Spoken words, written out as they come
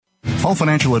All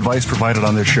financial advice provided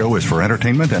on this show is for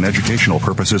entertainment and educational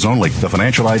purposes only. The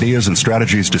financial ideas and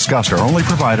strategies discussed are only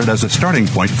provided as a starting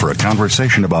point for a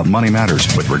conversation about money matters.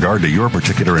 With regard to your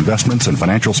particular investments and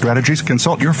financial strategies,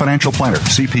 consult your financial planner,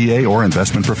 CPA, or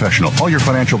investment professional. All your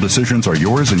financial decisions are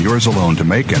yours and yours alone to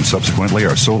make, and subsequently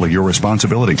are solely your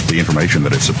responsibility. The information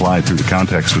that is supplied through the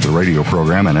context of the radio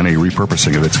program and any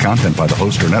repurposing of its content by the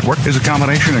host or network is a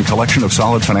combination and collection of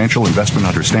solid financial investment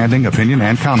understanding, opinion,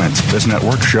 and comments. This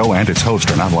network, show, and its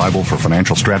host are not liable for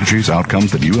financial strategies,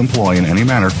 outcomes that you employ in any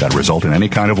manner that result in any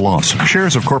kind of loss.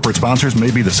 Shares of corporate sponsors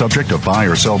may be the subject of buy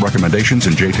or sell recommendations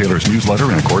in Jay Taylor's newsletter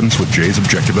in accordance with Jay's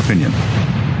objective opinion.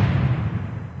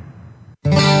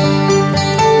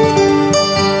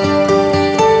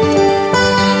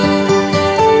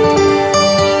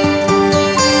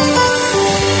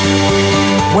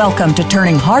 Welcome to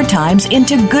Turning Hard Times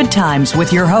into Good Times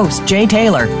with your host, Jay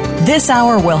Taylor. This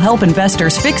hour will help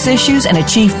investors fix issues and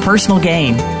achieve personal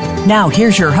gain. Now,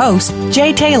 here's your host,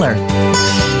 Jay Taylor.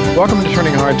 Welcome to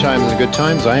Turning Hard Times into Good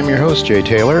Times. I am your host, Jay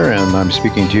Taylor, and I'm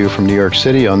speaking to you from New York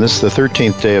City on this, the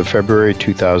 13th day of February,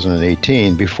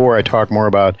 2018. Before I talk more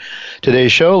about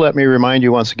today's show, let me remind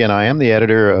you once again, I am the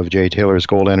editor of Jay Taylor's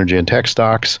Gold, Energy, and Tech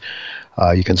Stocks.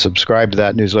 You can subscribe to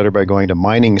that newsletter by going to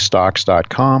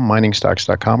miningstocks.com,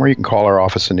 or you can call our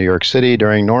office in New York City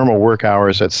during normal work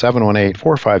hours at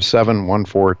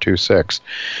 718-457-1426.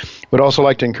 Would also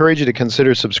like to encourage you to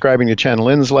consider subscribing to Chen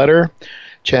Lin's letter.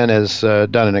 Chen has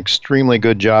done an extremely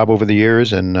good job over the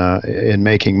years in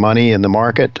making money in the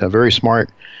market. A very smart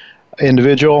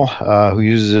individual who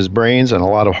uses his brains and a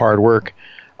lot of hard work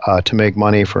to make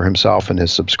money for himself and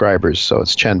his subscribers. So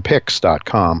it's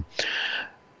chenpicks.com.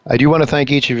 I do want to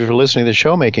thank each of you for listening to the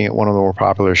show, making it one of the more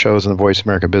popular shows on the Voice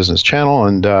America Business Channel,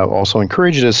 and also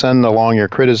encourage you to send along your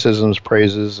criticisms,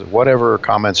 praises, whatever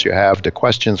comments you have to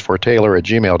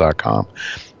questionsfortaylor@gmail.com.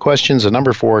 Questions,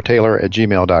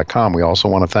 4Taylor@gmail.com. We also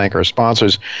want to thank our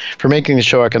sponsors for making the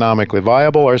show economically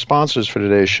viable. Our sponsors for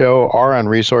today's show are On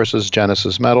Resources,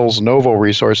 Genesis Metals, Novo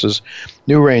Resources,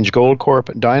 New Range Gold Corp,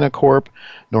 Dynacorp,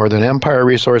 Northern Empire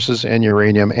Resources, and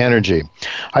Uranium Energy.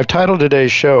 I've titled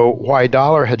today's show, Why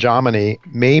Dollar Hegemony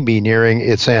May Be Nearing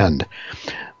Its End.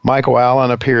 Michael Allen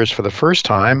appears for the first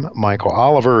time. Michael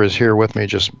Oliver is here with me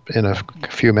just in a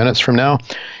few minutes from now.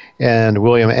 And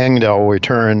William Engdahl will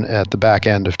return at the back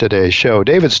end of today's show.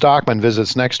 David Stockman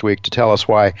visits next week to tell us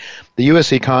why the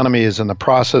U.S. economy is in the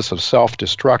process of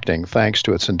self-destructing thanks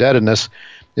to its indebtedness,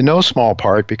 in no small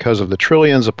part because of the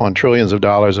trillions upon trillions of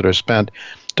dollars that are spent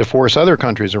to force other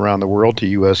countries around the world to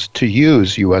use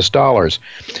U.S. dollars.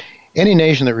 Any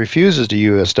nation that refuses to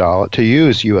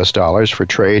use U.S. dollars for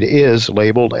trade is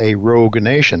labeled a rogue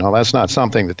nation. Now, that's not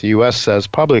something that the U.S. says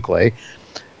publicly,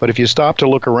 but if you stop to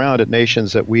look around at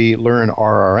nations that we learn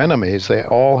are our enemies, they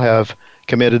all have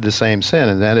committed the same sin,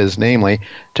 and that is namely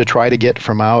to try to get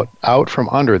out from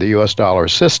under the U.S. dollar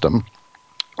system,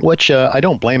 which I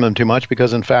don't blame them too much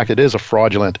because, in fact, it is a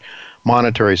fraudulent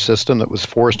monetary system that was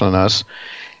forced on us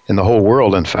in the whole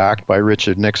world, in fact, by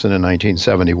Richard Nixon in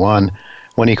 1971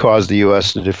 when he caused the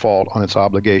U.S. to default on its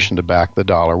obligation to back the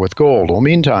dollar with gold. Well,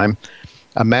 meantime,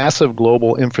 a massive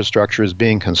global infrastructure is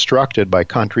being constructed by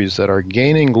countries that are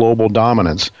gaining global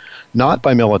dominance, not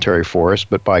by military force,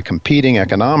 but by competing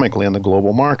economically in the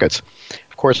global markets.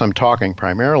 Of course, I'm talking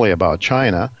primarily about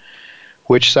China,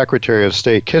 which Secretary of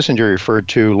State Kissinger referred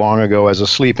to long ago as a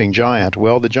sleeping giant.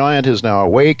 Well, the giant is now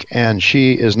awake, and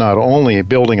she is not only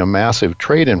building a massive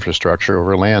trade infrastructure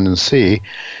over land and sea,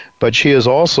 but she is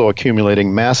also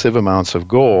accumulating massive amounts of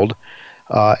gold,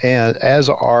 and as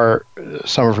are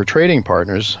some of her trading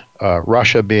partners,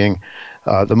 Russia being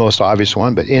the most obvious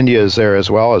one, but India is there as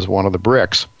well as one of the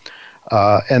BRICS.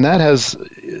 And that has,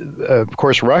 of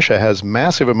course, Russia has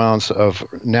massive amounts of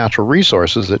natural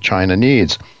resources that China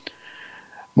needs.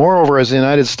 Moreover, as the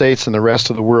United States and the rest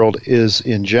of the world is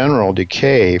in general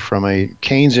decay from a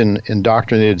Keynesian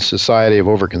indoctrinated society of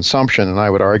overconsumption, and I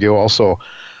would argue also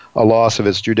a loss of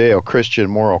its Judeo-Christian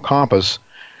moral compass,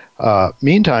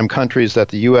 meantime, countries that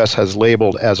the U.S. has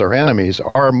labeled as our enemies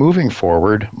are moving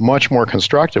forward much more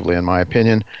constructively, in my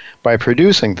opinion, by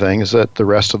producing things that the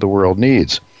rest of the world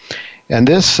needs. And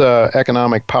this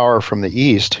economic power from the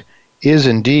East is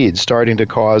indeed starting to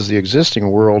cause the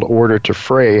existing world order to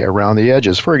fray around the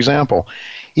edges. For example,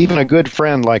 even a good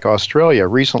friend like Australia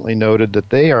recently noted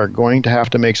that they are going to have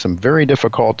to make some very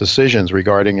difficult decisions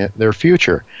regarding their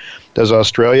future. Does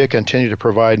Australia continue to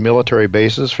provide military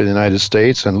bases for the United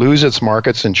States and lose its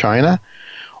markets in China?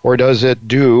 Or does it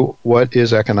do what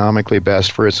is economically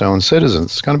best for its own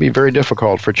citizens? It's going to be very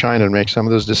difficult for China to make some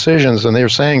of those decisions, and they're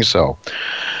saying so.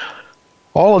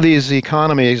 All of these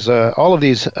economies, all of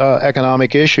these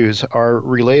economic issues are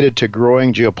related to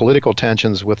growing geopolitical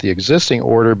tensions, with the existing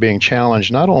order being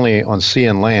challenged not only on sea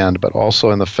and land, but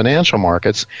also in the financial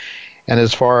markets and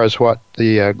as far as what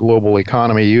the global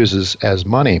economy uses as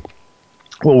money.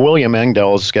 Well, William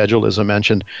Engdahl is scheduled, as I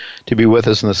mentioned, to be with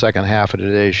us in the second half of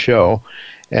today's show.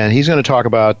 And he's going to talk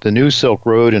about the new Silk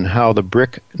Road and how the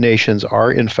BRIC nations are,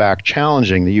 in fact,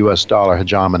 challenging the U.S. dollar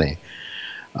hegemony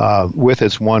with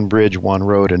its One Bridge, One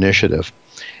Road initiative.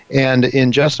 And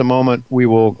in just a moment, we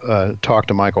will talk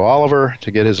to Michael Oliver to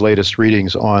get his latest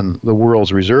readings on the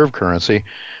world's reserve currency,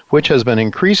 which has been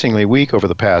increasingly weak over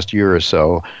the past year or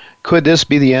so. Could this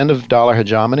be the end of dollar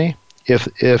hegemony?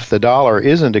 If the dollar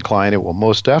is in decline, it will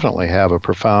most definitely have a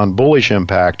profound bullish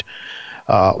impact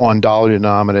on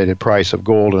dollar-denominated price of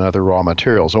gold and other raw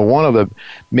materials. So one of the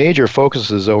major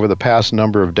focuses over the past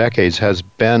number of decades has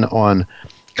been on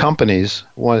companies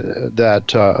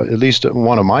at least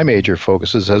one of my major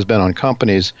focuses has been on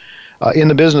companies in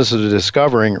the business of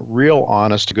discovering real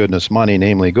honest-to-goodness money,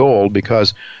 namely gold,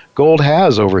 because gold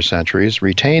has, over centuries,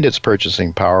 retained its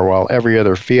purchasing power while every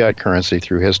other fiat currency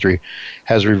through history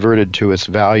has reverted to its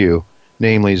value,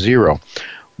 namely zero.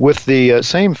 With the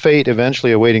same fate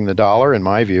eventually awaiting the dollar, in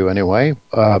my view anyway,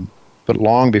 but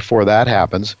long before that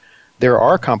happens, there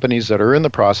are companies that are in the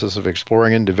process of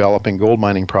exploring and developing gold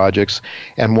mining projects,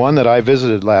 and one that I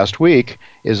visited last week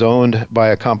is owned by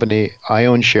a company I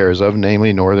own shares of,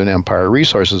 namely Northern Empire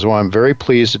Resources. Well, I'm very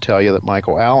pleased to tell you that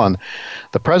Michael Allen,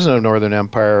 the president of Northern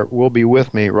Empire, will be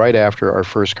with me right after our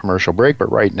first commercial break.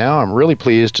 But right now, I'm really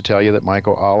pleased to tell you that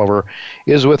Michael Oliver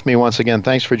is with me once again.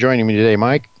 Thanks for joining me today,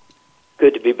 Mike.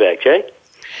 Good to be back, Jay.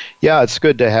 Yeah, it's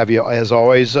good to have you, as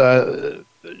always.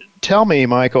 Tell me,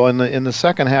 Michael, in the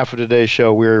second half of today's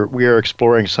show, we are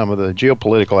exploring some of the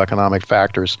geopolitical economic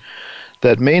factors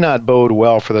that may not bode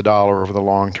well for the dollar over the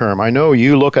long term. I know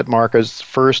you look at markets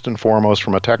first and foremost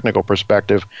from a technical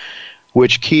perspective,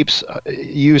 which keeps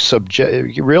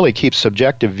really keeps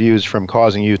subjective views from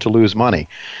causing you to lose money.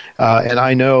 And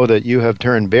I know that you have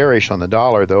turned bearish on the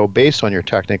dollar, though, based on your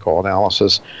technical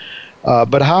analysis.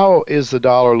 But how is the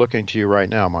dollar looking to you right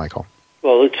now, Michael?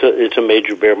 Well, it's a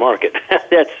major bear market.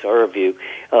 That's our view.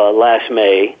 Last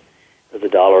May, the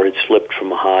dollar had slipped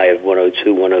from a high of $102,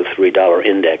 $103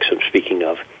 index, I'm speaking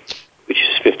of, which is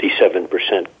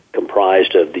 57%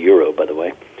 comprised of the euro, by the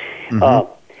way.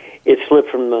 Mm-hmm. It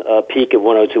slipped from a peak at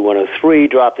 102, 103,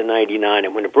 dropped to 99,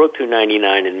 and when it broke through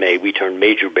 99 in May, we turned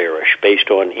major bearish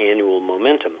based on annual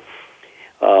momentum.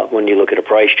 When you look at a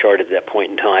price chart at that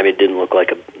point in time, it didn't look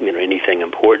like anything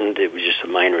important. It was just a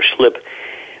minor slip.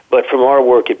 But from our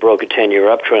work, it broke a 10-year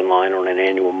uptrend line on an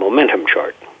annual momentum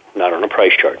chart, not on a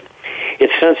price chart.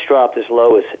 It's since dropped as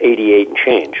low as 88 and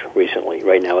change recently.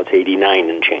 Right now it's 89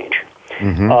 and change.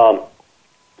 Mm-hmm.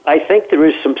 I think there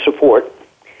is some support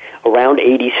around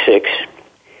 86,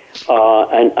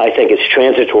 and I think it's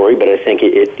transitory, but I think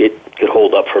it could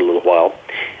hold up for a little while.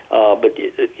 But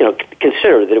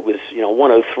consider that it was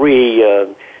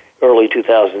 103 early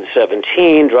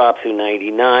 2017, dropped through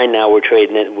 99. Now we're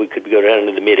trading it. We could go down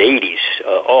into the mid-80s,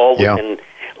 all within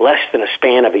less than a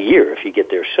span of a year if you get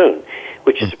there soon,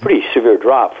 which is a pretty severe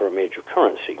drop for a major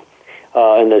currency.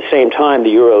 And at the same time,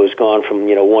 the euro has gone from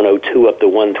 102 up to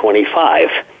 125.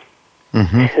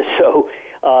 Mm-hmm. So,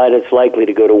 and it's likely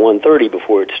to go to 130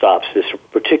 before it stops this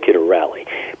particular rally.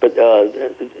 But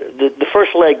the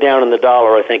first leg down in the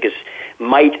dollar, I think,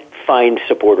 might find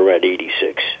support around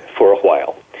 86 for a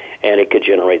while. And it could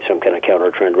generate some kind of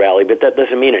counter-trend rally, but that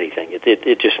doesn't mean anything.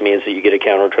 It just means that you get a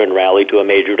counter-trend rally to a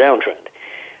major downtrend.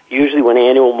 Usually when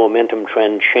annual momentum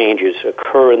trend changes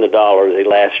occur in the dollar, they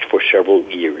last for several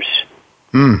years,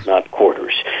 not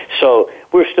quarters. So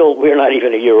we're not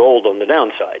even a year old on the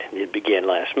downside. It began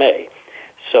last May.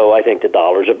 So I think the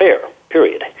dollar's a bear,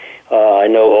 period. I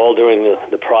know all during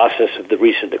the process of the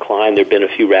recent decline, there have been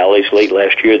a few rallies. Late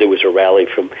last year, there was a rally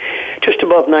from just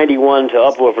above 91 to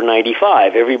up over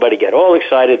 95. Everybody got all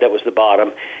excited. That was the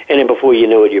bottom. And then before you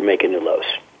knew it, you're making new lows.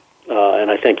 And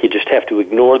I think you just have to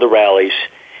ignore the rallies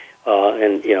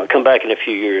and come back in a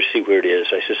few years, see where it is.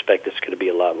 I suspect it's going to be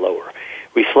a lot lower.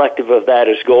 Reflective of that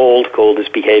is gold. Gold is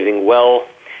behaving well.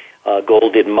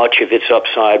 Gold did much of its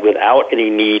upside without any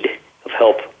need of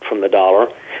help from the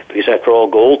dollar, because after all,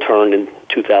 gold turned in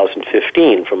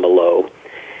 2015 from a low,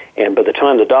 and by the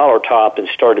time the dollar topped and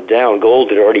started down,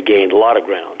 gold had already gained a lot of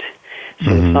ground.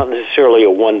 So it's not necessarily a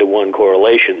one-to-one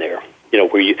correlation there,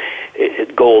 where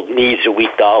gold needs a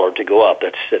weak dollar to go up.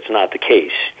 That's not the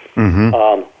case.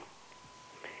 Mm-hmm.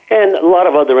 And a lot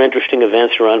of other interesting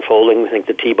events are unfolding. I think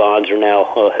the T-bonds are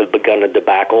now have begun a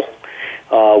debacle.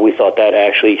 We thought that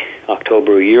actually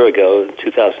October a year ago,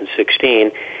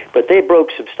 2016. But they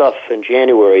broke some stuff in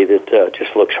January that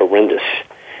just looks horrendous.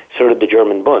 So did the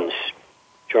German Bunds,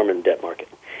 German debt market,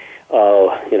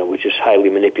 which is highly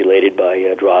manipulated by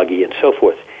Draghi and so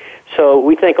forth. So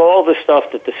we think all the stuff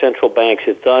that the central banks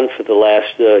have done for the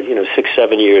last,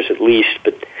 6-7 years at least,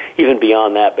 but even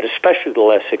beyond that, but especially the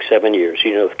last 6-7 years,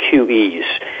 QEs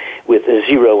with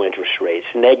zero interest rates,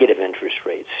 negative interest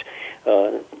rates,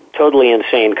 totally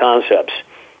insane concepts,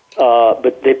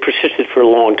 but they persisted for a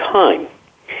long time.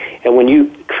 And when you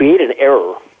create an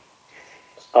error,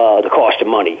 the cost of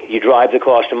money, you drive the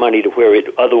cost of money to where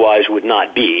it otherwise would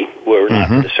not be, were not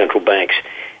the central banks,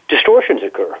 distortions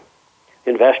occur.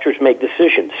 Investors make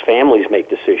decisions, families make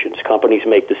decisions, companies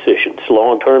make decisions,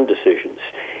 long-term decisions,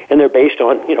 and they're based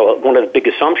on, one of the big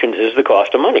assumptions is the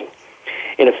cost of money.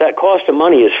 And if that cost of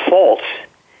money is false,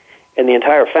 and the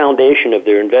entire foundation of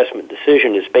their investment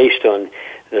decision is based on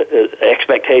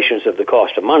expectations of the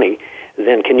cost of money,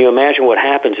 then can you imagine what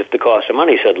happens if the cost of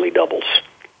money suddenly doubles?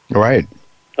 Right.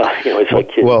 It's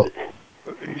like...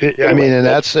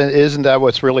 isn't that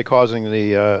what's really causing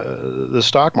the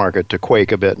stock market to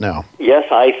quake a bit now? Yes,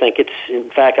 I think it's, in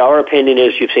fact, our opinion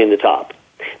is you've seen the top.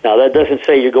 Now, that doesn't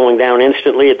say you're going down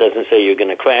instantly. It doesn't say you're going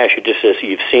to crash. It just says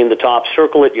you've seen the top,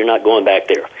 circle it, you're not going back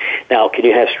there. Now, can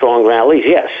you have strong rallies?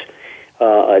 Yes.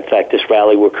 In fact, this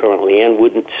rally we're currently in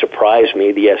wouldn't surprise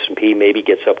me. The S&P maybe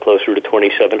gets up closer to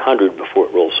 2,700 before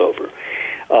it rolls over.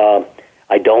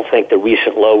 I don't think the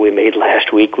recent low we made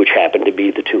last week, which happened to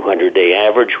be the 200-day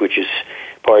average, which is,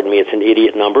 pardon me, it's an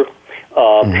idiot number.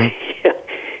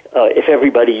 If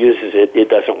everybody uses it, it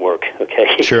doesn't work,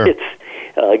 okay? Sure. It's,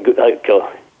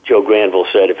 Joe Granville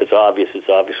said, if it's obvious, it's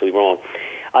obviously wrong.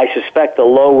 I suspect the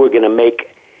low we're going to make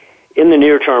in the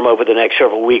near term over the next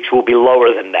several weeks will be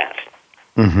lower than that.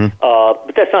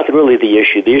 But that's not really the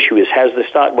issue. The issue is, has the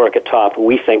stock market topped?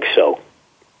 We think so.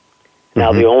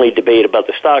 Now, the only debate about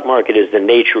the stock market is the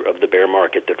nature of the bear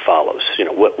market that follows.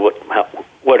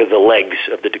 What do the legs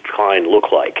of the decline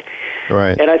look like?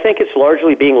 Right. And I think it's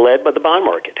largely being led by the bond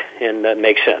market, and that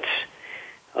makes sense.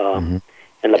 And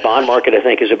the bond market, I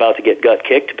think, is about to get gut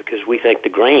kicked because we think the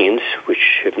grains,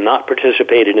 which have not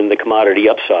participated in the commodity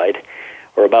upside,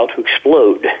 are about to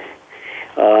explode.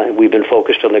 We've been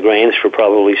focused on the grains for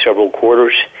probably several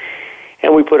quarters.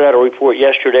 And we put out a report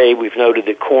yesterday. We've noted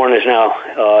that corn is now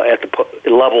at the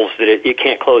levels that it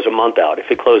can't close a month out. If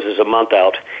it closes a month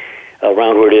out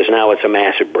around where it is now, it's a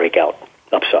massive breakout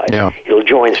upside. Yeah. It'll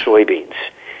join soybeans.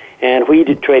 And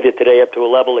wheat traded today up to a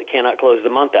level it cannot close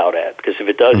the month out at, because if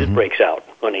it does, it breaks out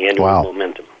on the annual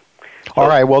momentum. All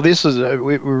right. Well, this is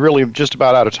we're really just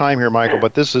about out of time here, Michael.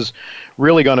 But this is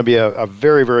really going to be a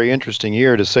very, very interesting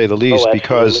year, to say the least,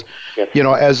 because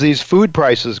as these food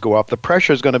prices go up, the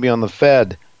pressure is going to be on the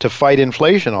Fed to fight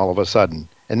inflation all of a sudden.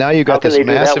 And now you've got this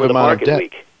massive amount of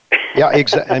debt. Yeah,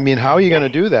 exactly. I mean, how are you going to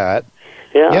do that?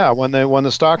 Yeah, when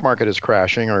the stock market is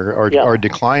crashing or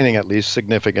declining at least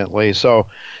significantly. So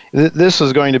this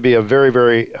is going to be a very,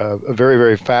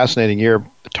 very fascinating year,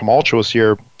 tumultuous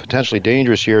year, potentially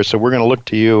dangerous year. So we're going to look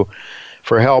to you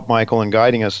for help, Michael, in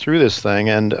guiding us through this thing.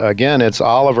 And again, it's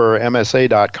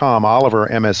olivermsa.com,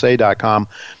 olivermsa.com.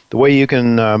 The way you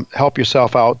can help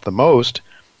yourself out the most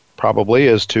probably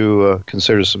is to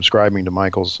consider subscribing to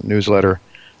Michael's newsletter,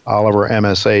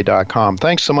 olivermsa.com.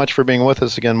 Thanks so much for being with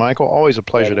us again, Michael. Always a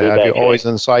pleasure to have you. Always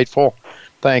insightful.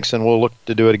 Thanks, and we'll look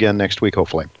to do it again next week,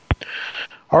 hopefully.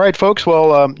 All right, folks.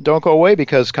 Well, don't go away,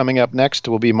 because coming up next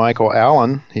will be Michael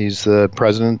Allen. He's the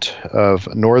president of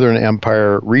Northern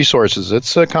Empire Resources.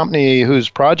 It's a company whose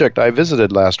project I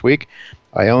visited last week.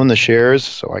 I own the shares,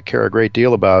 so I care a great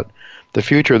deal about the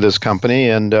future of this company,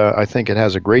 and I think it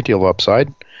has a great deal of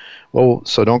upside. Well,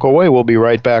 so don't go away. We'll be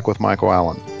right back with Michael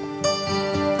Allen.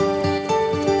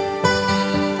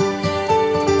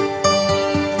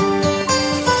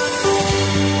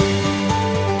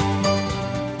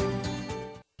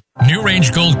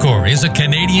 NewRange Goldcorp is a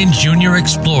Canadian junior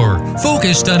explorer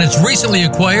focused on its recently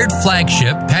acquired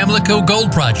flagship Pamlico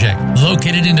Gold Project,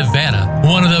 located in Nevada,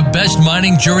 one of the best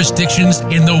mining jurisdictions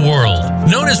in the world.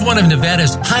 Known as one of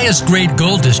Nevada's highest-grade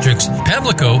gold districts,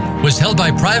 Pamlico was held by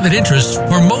private interests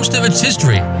for most of its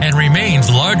history and remains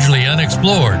largely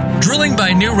unexplored. Drilling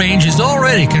by NewRange is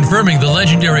already confirming the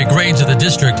legendary grades of the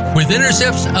district, with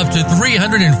intercepts up to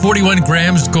 341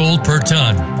 grams gold per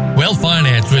ton.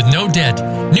 Well-financed with no debt,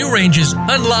 NewRange is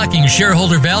unlocking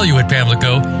shareholder value at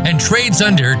Pamlico and trades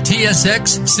under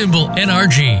TSX symbol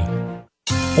NRG.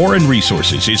 Auryn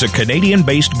Resources is a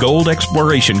Canadian-based gold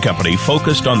exploration company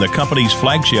focused on the company's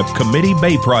flagship Committee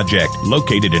Bay project,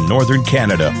 located in northern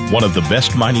Canada, one of the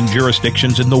best mining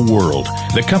jurisdictions in the world.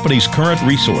 The company's current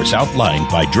resource, outlined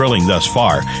by drilling thus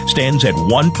far, stands at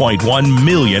 1.1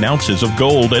 million ounces of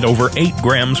gold at over 8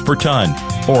 grams per ton.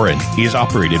 Auryn is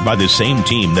operated by the same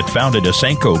team that founded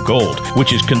Asanko Gold,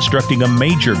 which is constructing a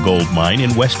major gold mine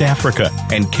in West Africa,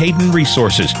 and Caden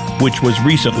Resources, which was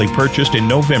recently purchased in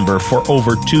November for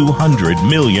over $200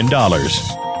 million.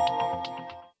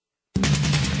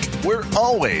 We're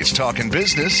always talking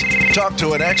business. Talk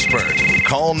to an expert.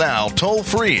 Call now toll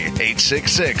free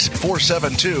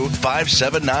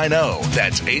 866-472-5790.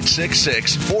 That's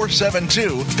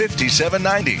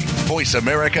 866-472-5790. Voice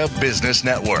America Business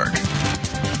Network.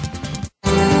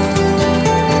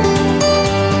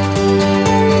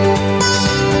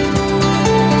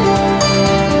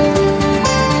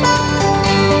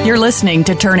 You're listening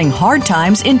to Turning Hard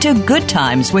Times into Good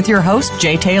Times with your host,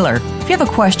 Jay Taylor. If you have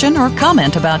a question or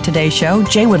comment about today's show,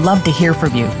 Jay would love to hear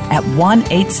from you at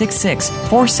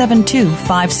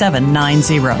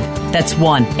 1-866-472-5790. That's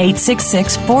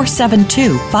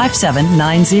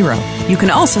 1-866-472-5790. You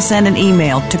can also send an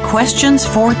email to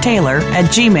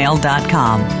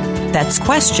questionsfortaylor@gmail.com. That's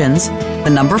questions, the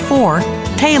number 4,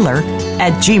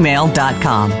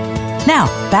 Taylor@gmail.com. Now,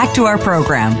 back to our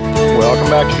program.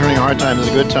 Welcome back to Turning Hard Times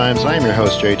into Good Times. I'm your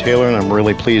host, Jay Taylor, and I'm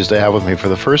really pleased to have with me for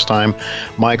the first time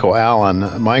Michael Allen.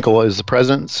 Michael is the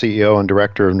President, CEO, and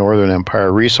Director of Northern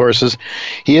Empire Resources.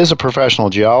 He is a professional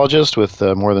geologist with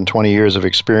more than 20 years of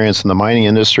experience in the mining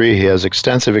industry. He has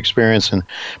extensive experience in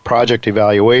project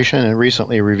evaluation and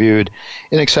recently reviewed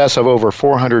in excess of over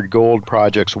 400 gold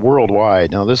projects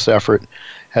worldwide. Now, this effort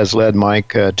has led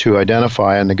Mike to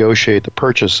identify and negotiate the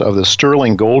purchase of the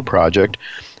Sterling Gold Project,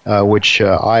 which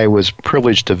I was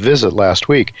privileged to visit last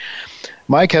week.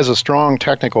 Mike has a strong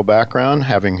technical background,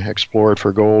 having explored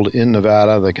for gold in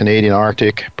Nevada, the Canadian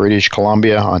Arctic, British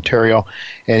Columbia, Ontario,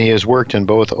 and he has worked in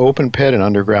both open pit and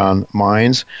underground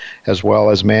mines, as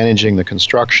well as managing the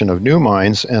construction of new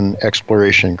mines and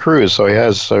exploration crews. So he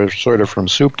has sort of from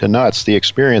soup to nuts the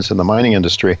experience in the mining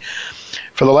industry.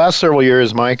 For the last several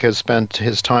years, Mike has spent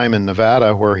his time in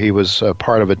Nevada, where he was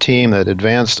part of a team that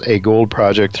advanced a gold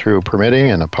project through permitting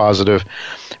and a positive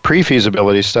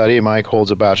pre-feasibility study. Mike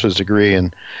holds a bachelor's degree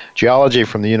in geology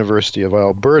from the University of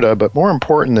Alberta, but more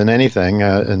important than anything,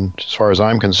 and as far as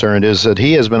I'm concerned, is that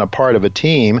he has been a part of a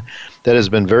team that has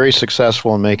been very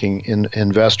successful in making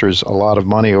investors a lot of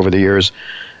money over the years.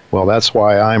 Well, that's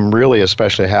why I'm really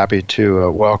especially happy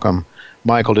to welcome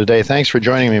Michael today. Thanks for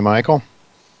joining me, Michael.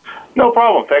 No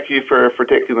problem. Thank you for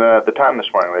taking the time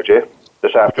this morning there, Jay.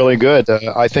 This afternoon. Really good.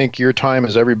 I think your time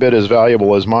is every bit as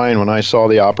valuable as mine when I saw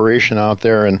the operation out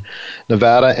there in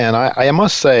Nevada. And I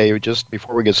must say, just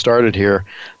before we get started here,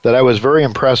 that I was very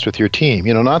impressed with your team.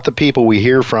 You know, not the people we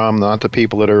hear from, not the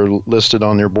people that are listed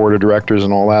on their board of directors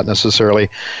and all that necessarily,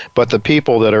 but the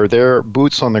people that are there,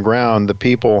 boots on the ground, the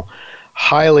people,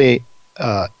 highly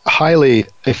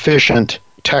efficient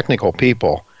technical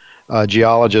people.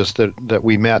 Geologists that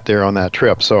we met there on that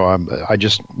trip. So I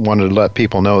just wanted to let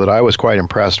people know that I was quite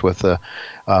impressed with the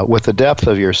depth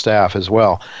of your staff as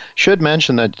well. Should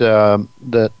mention that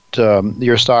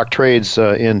your stock trades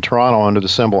in Toronto under the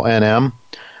symbol NM.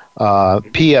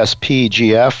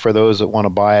 PSPGF for those that want to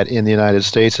buy it in the United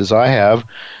States, as I have.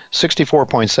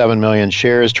 64.7 million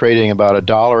shares, trading about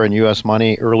 $1 in U.S.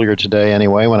 money earlier today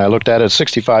anyway. When I looked at it,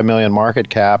 65 million market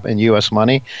cap in U.S.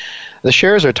 money. The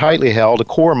shares are tightly held.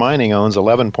 Core Mining owns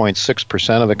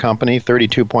 11.6% of the company,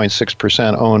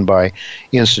 32.6% owned by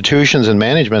institutions, and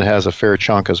management has a fair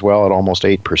chunk as well at almost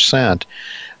 8%.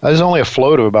 There's only a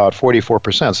float of about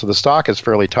 44%, so the stock is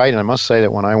fairly tight, and I must say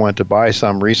that when I went to buy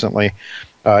some recently,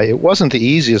 it wasn't the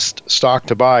easiest stock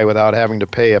to buy without having to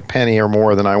pay a penny or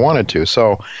more than I wanted to.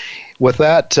 So with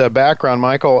that background,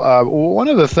 Michael, one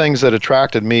of the things that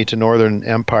attracted me to Northern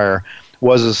Empire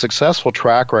was a successful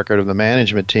track record of the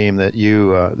management team that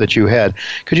you had.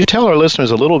 Could you tell our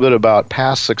listeners a little bit about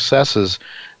past successes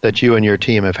that you and your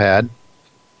team have had?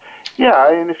 Yeah,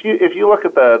 I mean, if you look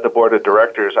at the board of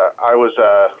directors, I was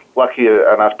lucky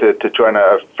enough to join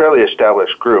a fairly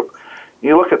established group.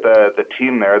 You look at the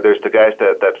team there, there's the guys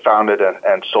that founded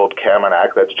and sold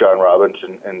Kaminak, that's John Robbins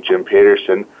and Jim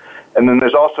Peterson. And then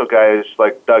there's also guys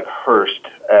like Doug Hurst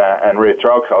and Ray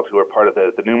Threlkeld, who are part of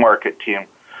the Newmarket team,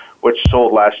 which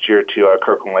sold last year to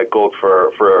Kirkland Lake Gold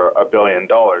for $1 billion.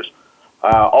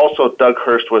 Also, Doug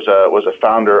Hurst was a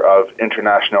founder of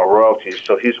International Royalties,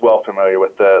 so he's well familiar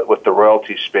with the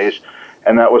royalty space,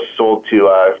 and that was sold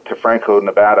to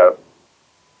Franco-Nevada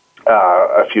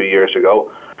a few years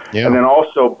ago. Yeah. And then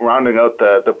also rounding out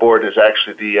the board is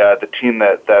actually the team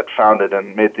that founded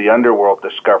and made the underworld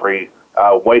discovery,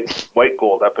 white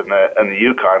gold up in the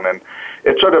Yukon. And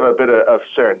it's sort of a bit of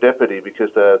serendipity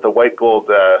because the white gold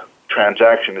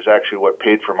transaction is actually what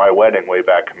paid for my wedding way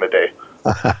back in the day.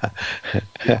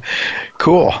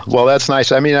 Cool. Well, that's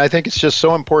nice. I mean, I think it's just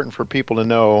so important for people to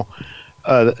know.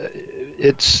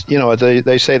 It's,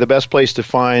 they say the best place to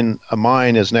find a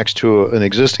mine is next to an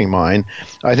existing mine.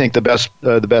 I think the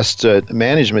best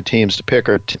management teams to pick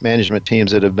are management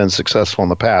teams that have been successful in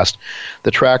the past.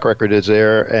 The track record is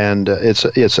there, and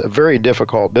it's a very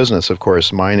difficult business, of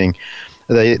course, mining.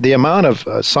 The amount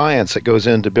of science that goes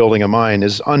into building a mine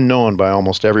is unknown by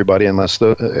almost everybody,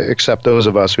 except those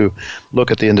of us who look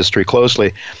at the industry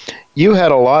closely. You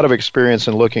had a lot of experience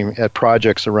in looking at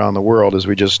projects around the world, as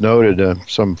we just noted,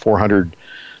 some 400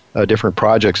 different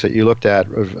projects that you looked at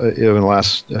in the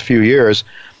last few years.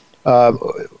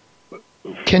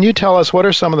 Can you tell us what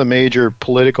are some of the major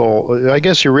political, I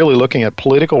guess you're really looking at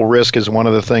political risk as one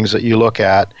of the things that you look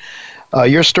at.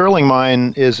 Your Sterling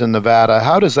mine is in Nevada.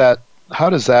 How does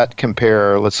that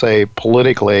compare, let's say,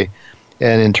 politically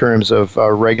and in terms of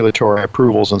regulatory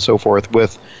approvals and so forth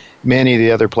with many of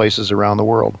the other places around the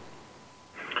world?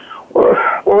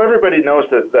 Well, everybody knows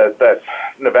that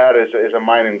Nevada is a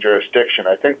mining jurisdiction.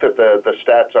 I think that the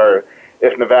stats are,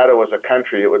 if Nevada was a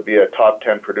country, it would be a top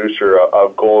 10 producer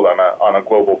of gold on a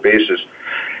global basis.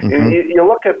 Mm-hmm. You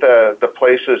look at the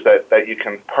places that you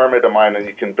can permit a mine and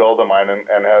you can build a mine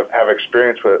and have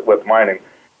experience with mining.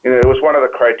 It was one of the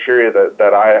criteria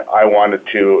that I wanted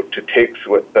to take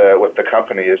with the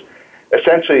company is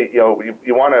essentially,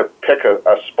 you want to pick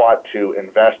a spot to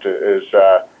invest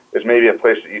is maybe a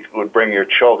place that you would bring your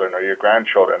children or your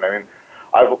grandchildren. I mean,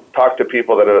 I've talked to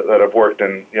people that have worked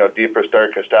in deepest,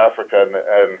 darkest Africa,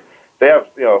 and they have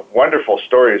wonderful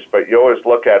stories. But you always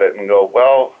look at it and go,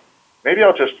 well, maybe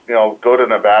I'll just go to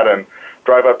Nevada and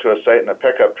drive up to a site in a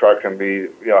pickup truck and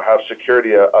have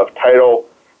security of title,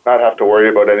 not have to worry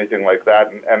about anything like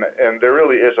that. And there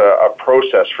really is a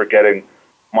process for getting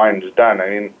mines done. I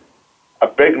mean, a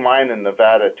big mine in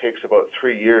Nevada takes about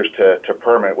 3 years to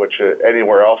permit, which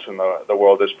anywhere else in the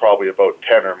world is probably about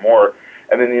 10 or more.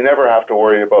 And then you never have to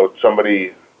worry about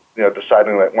somebody,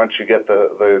 deciding that once you get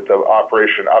the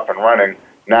operation up and running,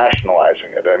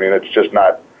 nationalizing it. I mean, it's just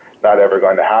not ever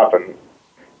going to happen.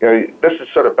 This is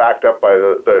sort of backed up by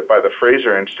the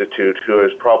Fraser Institute, who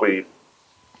has probably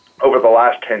over the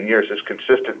last 10 years has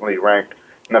consistently ranked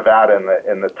Nevada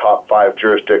in the top 5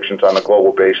 jurisdictions on a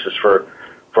global basis for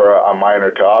a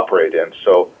miner to operate in.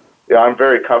 So, I'm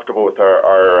very comfortable with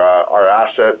our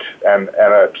asset, and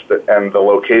the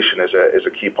location is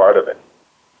a key part of it.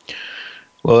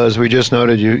 Well, as we just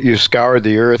noted, you scoured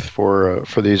the earth for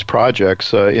these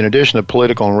projects. In addition to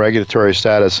political and regulatory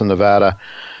status in Nevada,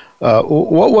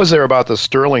 what was there about the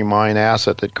Sterling mine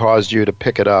asset that caused you to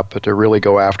pick it up, to really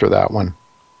go after that one?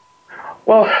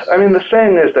 Well, I mean, the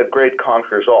saying is that great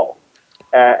conquers all.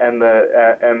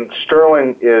 And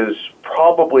Sterling is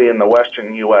probably in the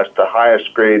western U.S. the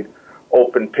highest grade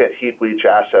open pit heap leach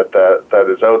asset that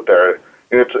is out there.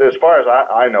 And it's, as far as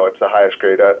I know, it's the highest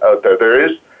grade out there. There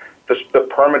is the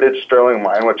permitted Sterling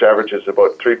mine, which averages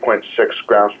about 3.6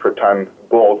 grams per ton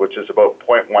gold, which is about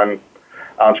 0.1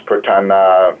 ounce per ton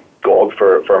gold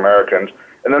for Americans.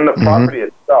 And then the property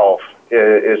itself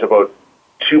is about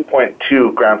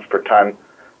 2.2 grams per ton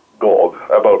gold,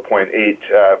 about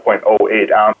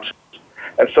 0.08 ounces.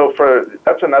 And so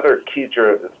that's another key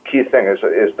thing is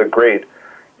the grade.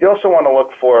 You also want to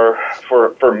look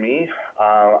for me,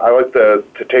 I like to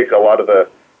take a lot of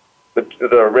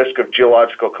the risk of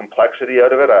geological complexity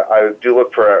out of it. I do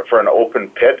look for an open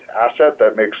pit asset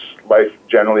that makes life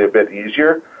generally a bit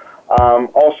easier.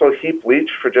 Also heap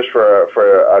leach for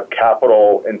a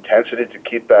capital intensity to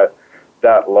keep that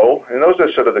low. And those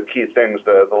are sort of the key things,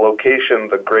 the location,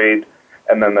 the grade,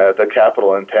 and then the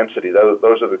capital intensity.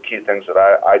 Those are the key things that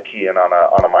I key in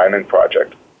on a mining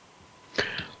project.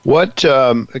 What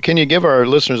can you give our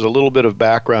listeners a little bit of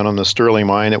background on the Sterling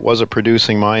mine? It was a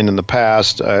producing mine in the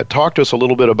past. Talk to us a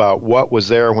little bit about what was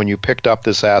there when you picked up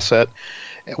this asset,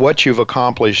 what you've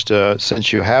accomplished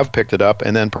since you have picked it up,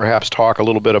 and then perhaps talk a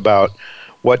little bit about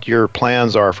what your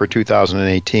plans are for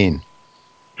 2018.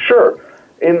 Sure.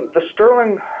 The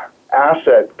Sterling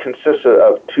asset consists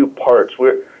of 2 parts,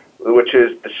 which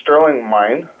is the Sterling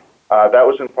mine. That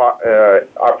was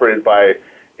operated by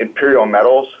Imperial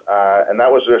Metals, and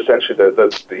that was essentially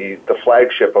the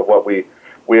flagship of what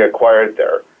we acquired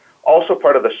there. Also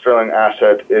part of the Sterling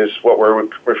asset is what we're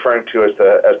referring to as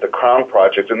the Crown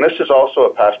Project, and this is also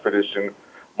a past-producing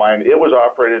mine. It was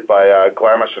operated by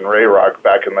Glamis and Rayrock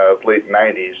back in the late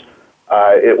 90s.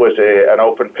 it was an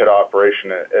open pit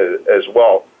operation as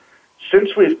well.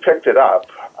 Since we've picked it up,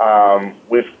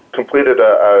 we've completed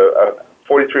a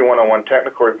 43-101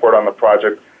 technical report on the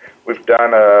project. We've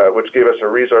done which gave us a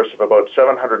resource of about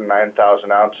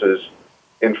 709,000 ounces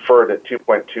inferred at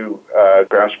 2.2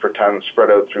 grams per ton,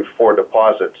 spread out through 4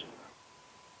 deposits.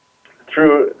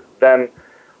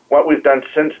 What we've done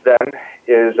since then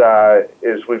is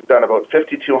we've done about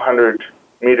 5,200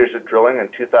 meters of drilling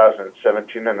in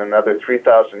 2017 and another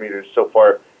 3,000 meters so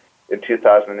far in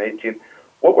 2018.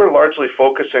 What we're largely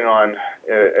focusing on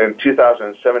in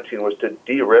 2017 was to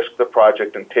de-risk the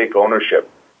project and take ownership.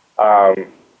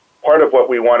 Part of what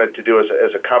we wanted to do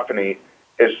as a company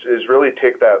is really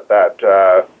take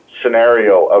that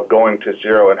scenario of going to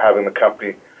zero and having the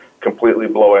company completely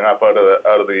blowing up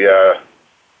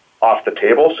off the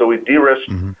table. So we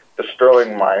de-risked the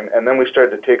Sterling mine, and then we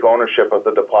started to take ownership of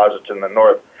the deposits in the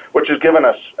north, which has given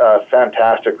us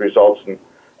fantastic results,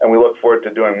 and we look forward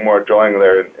to doing more drilling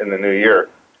there in the new year.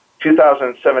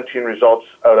 2017 results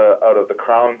out of the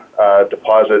Crown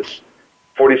deposits,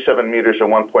 47 meters of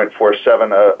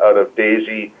 1.47 out of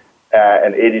Daisy,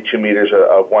 and 82 meters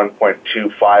of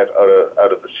 1.25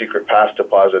 out of the Secret Pass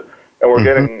deposit. And we're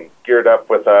getting geared up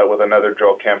with another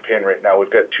drill campaign right now. We've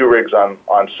got 2 rigs on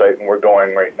site, and we're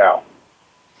going right now.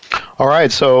 All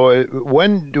right. So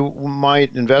when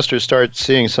might investors start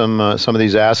seeing some of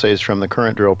these assays from the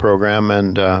current drill program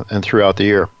and throughout the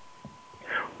year?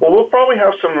 Well, we'll probably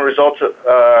have some results,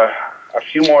 a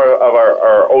few more of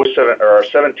our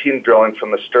 17 drilling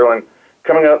from the Sterling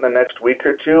coming out in the next week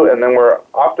or two, and then we're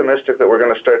optimistic that we're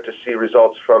going to start to see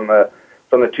results from the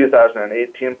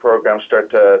 2018 program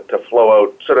start to flow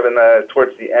out sort of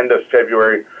towards the end of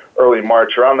February, early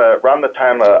March, around the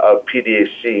time of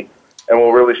PDAC, and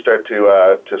we'll really start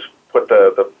to put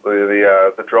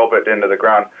the drill bit into the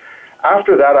ground.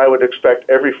 After that, I would expect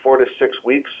every 4 to 6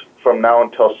 weeks from now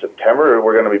until September,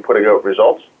 we're going to be putting out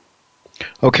results.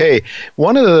 Okay.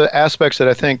 One of the aspects that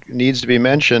I think needs to be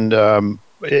mentioned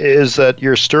is that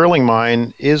your Sterling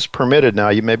mine is permitted now.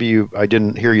 I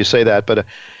didn't hear you say that, but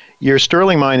your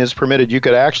Sterling mine is permitted. You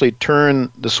could actually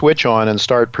turn the switch on and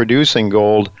start producing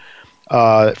gold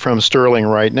from Sterling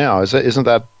right now. Isn't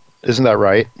that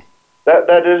right?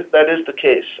 That is the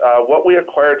case. What we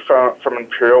acquired from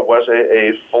Imperial was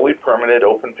a fully permitted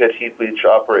open pit heap leach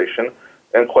operation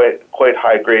and quite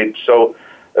high grade. So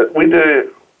we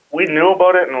knew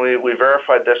about it, and we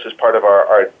verified this as part of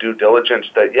our due diligence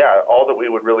that all that we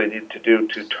would really need to do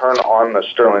to turn on the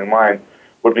Sterling mine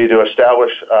would be to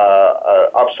establish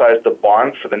upsize the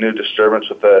bond for the new disturbance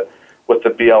with the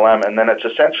BLM, and then it's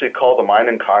essentially call the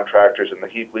mining contractors and the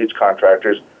heap leach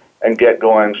contractors and get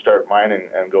going, start mining,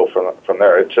 and go from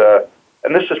there.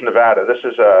 And this is Nevada. This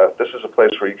is a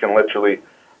place where you can literally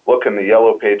look in the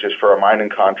yellow pages for a mining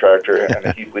contractor and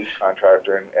a heap leach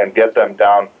contractor and get them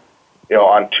down,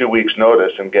 on 2 weeks'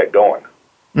 notice and get going.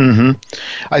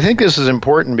 I think this is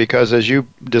important because, as you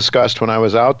discussed when I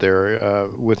was out there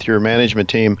with your management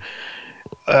team,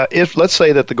 if let's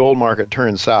say that the gold market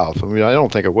turns south, I mean, I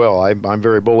don't think it will. I'm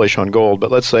very bullish on gold, but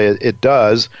let's say it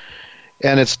does,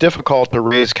 and it's difficult to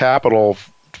raise capital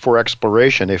for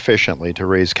exploration efficiently to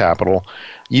raise capital,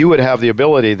 you would have the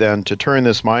ability then to turn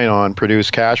this mine on, produce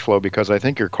cash flow, because I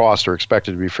think your costs are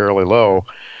expected to be fairly low.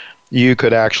 You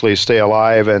could actually stay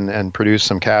alive and produce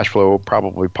some cash flow,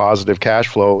 probably positive cash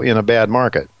flow in a bad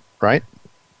market, right?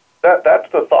 That's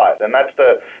the thought, and that's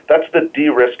the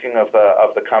de-risking of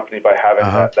the company by having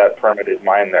that permitted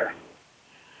mine there.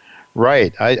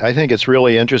 Right. I think it's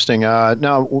really interesting.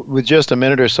 Now, with just a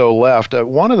minute or so left,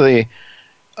 one of the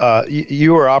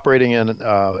you are operating in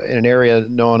an area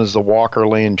known as the Walker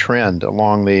Lane Trend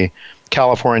along the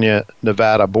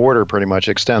California-Nevada border. Pretty much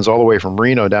extends all the way from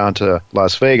Reno down to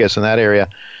Las Vegas in that area.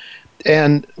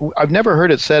 And I've never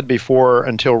heard it said before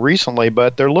until recently,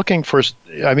 but they're looking for,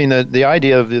 I mean, the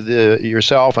idea of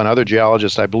yourself and other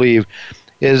geologists, I believe,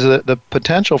 is the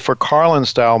potential for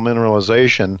Carlin-style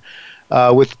mineralization.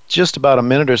 With just about a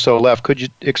minute or so left, could you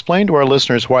explain to our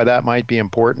listeners why that might be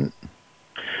important?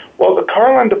 Well, the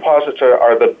Carlin deposits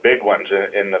are the big ones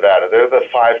in Nevada. They're the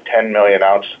 5-10 million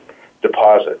ounce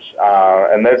deposits,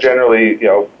 and they're generally,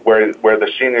 where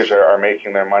the seniors are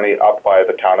making their money up by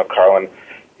the town of Carlin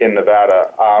in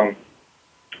Nevada.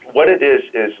 What it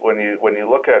is when you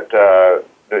look at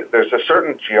there's a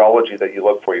certain geology that you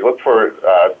look for. You look for,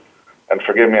 and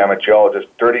forgive me, I'm a geologist,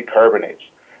 dirty carbonates.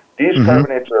 These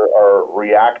carbonates are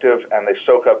reactive and they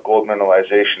soak up gold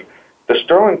mineralization. The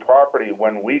Sterling property,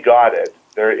 when we got it,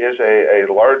 there is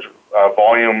a large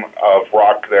volume of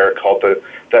rock there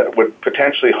that would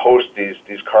potentially host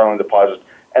these Carlin deposits,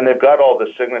 and they've got all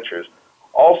the signatures.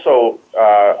 Also,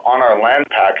 on our land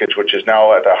package, which is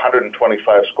now at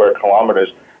 125 square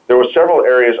kilometers, there were several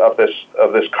areas of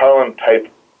this Carlin-type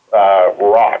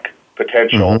rock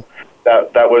potential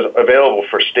that was available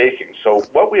for staking. So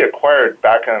what we acquired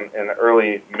back in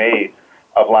early May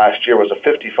of last year was a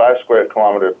 55 square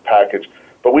kilometer package,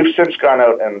 but we've since gone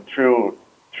out and through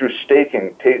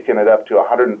staking taken it up to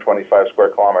 125 square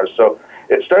kilometers. So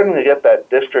it's starting to get that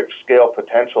district scale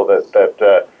potential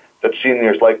that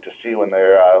seniors like to see when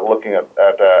they're looking at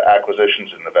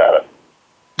acquisitions in Nevada.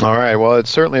 All right. Well, it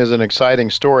certainly is an exciting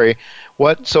story.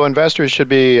 So investors should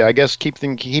be, I guess,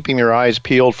 keeping their eyes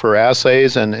peeled for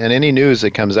assays and any news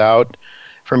that comes out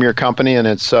from your company, and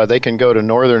it's they can go to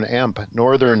Northern Emp,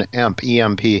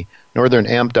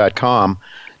 northernamp.com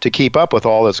to keep up with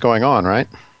all that's going on, right?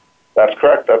 That's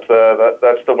correct. That's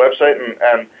the website,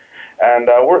 and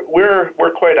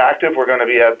we're quite active. We're going to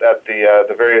be at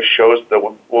the various shows that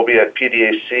we'll be at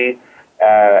PDAC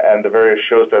and the various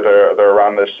shows that are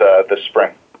around this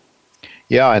spring.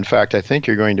 Yeah, in fact, I think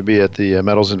you're going to be at the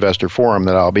Metals Investor Forum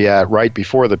that I'll be at right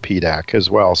before the PDAC as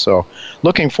well. So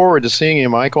looking forward to seeing you,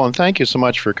 Michael, and thank you so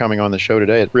much for coming on the show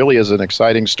today. It really is an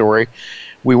exciting story.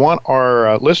 We want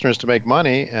our listeners to make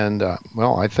money, and,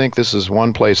 I think this is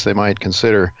one place they might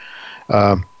consider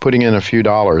putting in a few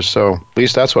dollars. So at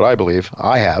least that's what I believe.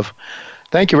 I have.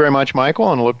 Thank you very much,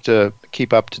 Michael, and look to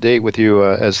keep up to date with you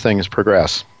as things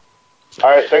progress. All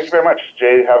right. Thank you very much,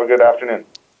 Jay. Have a good afternoon.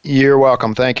 You're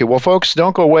welcome. Thank you. Well, folks,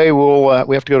 don't go away.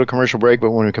 We have to go to commercial break, but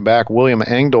when we come back, William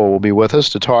Engdahl will be with us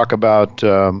to talk about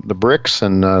the BRICS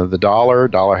and the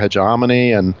dollar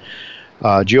hegemony, and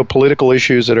geopolitical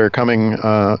issues that are coming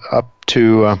up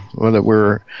to that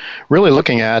we're really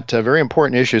looking at, very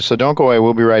important issues. So don't go away.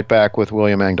 We'll be right back with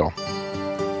William Engdahl.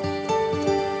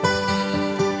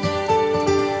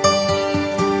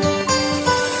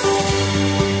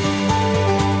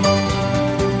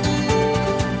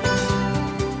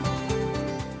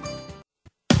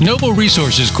 Noble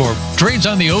Resources Corp. trades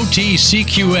on the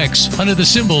OTCQX under the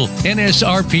symbol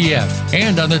NSRPF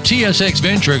and on the TSX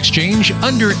Venture Exchange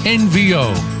under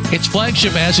NVO. Its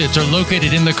flagship assets are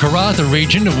located in the Karratha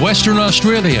region of Western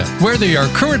Australia, where they are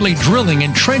currently drilling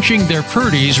and trenching their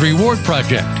Purdy's Reward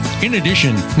project. In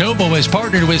addition, Noble has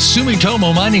partnered with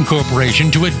Sumitomo Mining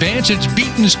Corporation to advance its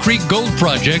Beaton's Creek Gold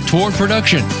project toward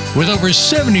production. With over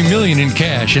 $70 million in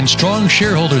cash and strong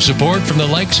shareholder support from the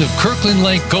likes of Kirkland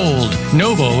Lake Gold,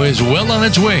 Noble is well on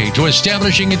its way to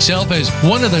establishing itself as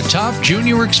one of the top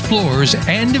junior explorers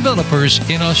and developers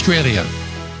in Australia.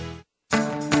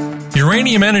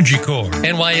 Uranium Energy Corp.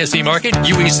 NYSE market,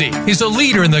 UEC, is a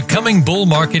leader in the coming bull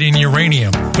market in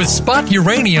uranium, with spot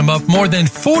uranium up more than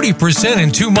 40%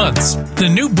 in 2 months. The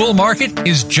new bull market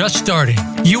is just starting.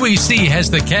 UEC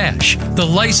has the cash, the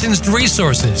licensed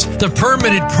resources, the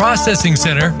permitted processing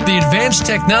center, the advanced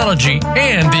technology,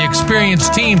 and the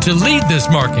experienced team to lead this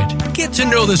market. Get to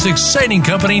know this exciting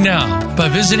company now by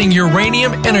visiting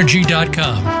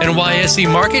uraniumenergy.com.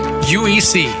 NYSE market,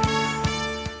 UEC.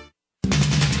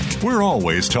 We're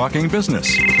always talking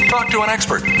business. Talk to an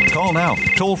expert. Call now,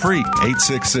 toll free,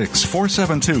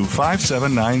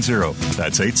 866-472-5790.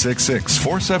 That's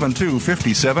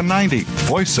 866-472-5790.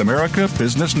 Voice America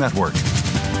Business Network.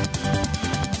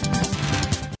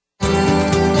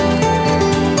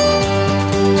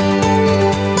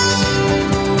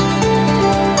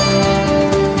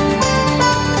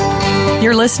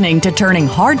 You're listening to Turning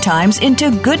Hard Times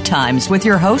into Good Times with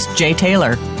your host, Jay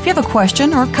Taylor. If you have a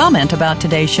question or comment about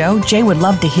today's show, Jay would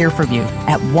love to hear from you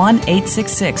at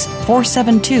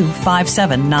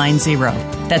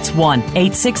 1-866-472-5790. That's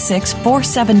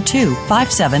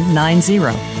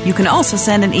 1-866-472-5790. You can also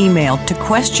send an email to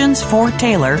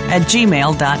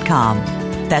questionsfortaylor@gmail.com.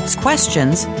 That's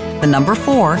questions, the number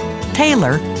 4,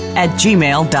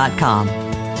 Taylor@gmail.com.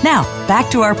 Now,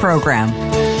 back to our program.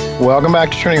 Welcome back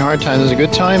to Turning Hard Times into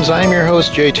Good Times. I'm your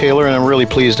host, Jay Taylor, and I'm really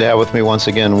pleased to have with me once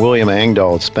again William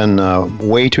Engdahl. It's been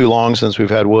way too long since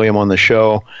we've had William on the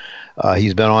show.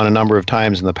 He's been on a number of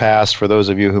times in the past. For those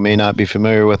of you who may not be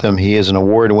familiar with him, he is an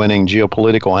award-winning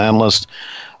geopolitical analyst,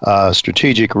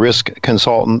 strategic risk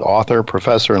consultant, author,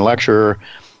 professor, and lecturer.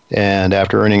 And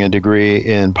after earning a degree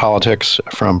in politics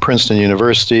from Princeton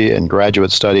University and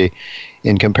graduate study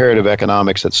in comparative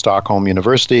economics at Stockholm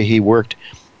University, he worked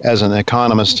as an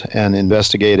economist and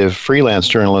investigative freelance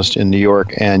journalist in New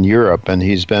York and Europe. And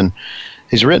he's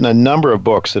written a number of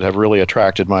books that have really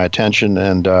attracted my attention.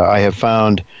 And I have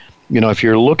found, if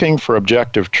you're looking for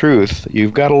objective truth,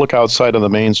 you've got to look outside of the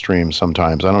mainstream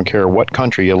sometimes. I don't care what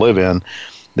country you live in.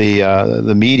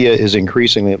 The media is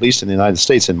increasingly, at least in the United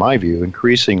States, in my view,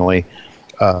 increasingly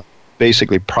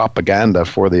basically propaganda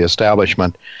for the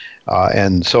establishment.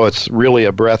 And so it's really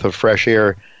a breath of fresh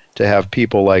air to have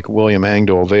people like William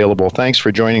Engdahl available. Thanks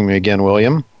for joining me again,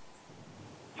 William.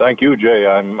 Thank you, Jay.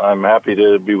 I'm happy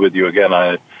to be with you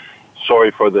again.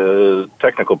 Sorry for the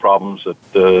technical problems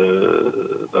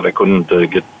that I couldn't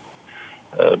get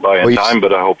by in time,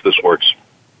 but I hope this works.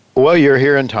 Well, you're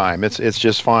here in time. It's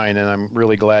just fine, and I'm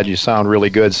really glad you sound really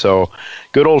good. So,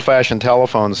 good old-fashioned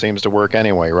telephone seems to work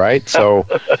anyway, right? So,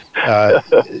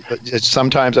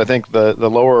 sometimes I think the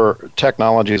lower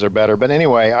technologies are better. But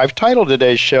anyway, I've titled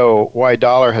today's show "Why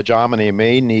Dollar Hegemony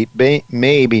May Be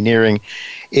Nearing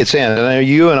Its End." And I know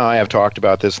you and I have talked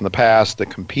about this in the past. The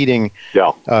competing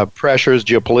pressures,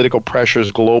 geopolitical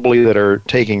pressures globally that are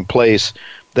taking place.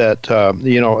 That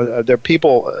there are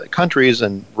people, countries,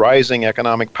 and rising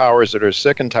economic powers that are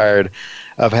sick and tired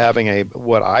of having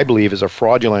what I believe is a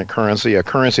fraudulent currency, a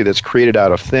currency that's created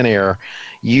out of thin air,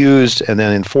 used and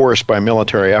then enforced by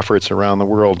military efforts around the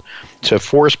world to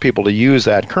force people to use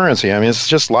that currency. I mean, it's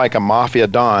just like a mafia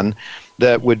don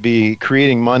that would be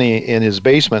creating money in his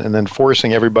basement and then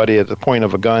forcing everybody at the point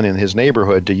of a gun in his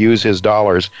neighborhood to use his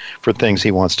dollars for things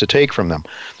he wants to take from them.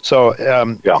 So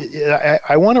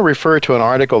I want to refer to an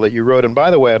article that you wrote. And by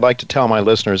the way, I'd like to tell my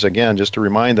listeners again, just to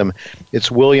remind them, it's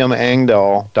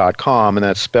WilliamEngdahl.com, and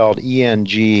that's spelled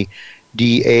ENGDAHL,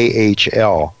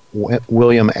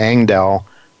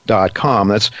 WilliamEngdahl.com.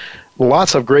 That's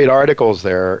lots of great articles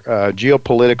there,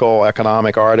 geopolitical,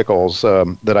 economic articles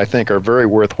that I think are very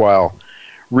worthwhile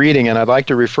reading. And I'd like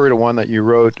to refer to one that you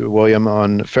wrote, William,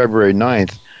 on February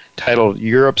 9th, titled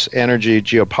 "Europe's Energy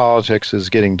Geopolitics is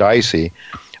Getting Dicey."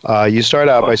 You start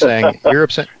out by saying,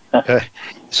 Europe's...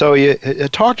 so you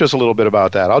talk to us a little bit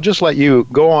about that. I'll just let you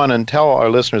go on and tell our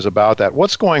listeners about that.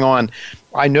 What's going on?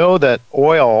 I know that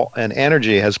oil and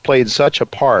energy has played such a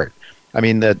part. I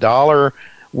mean, the dollar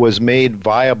was made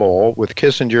viable with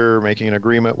Kissinger making an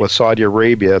agreement with Saudi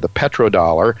Arabia, the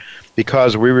petrodollar,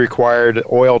 because we required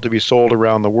oil to be sold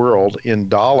around the world in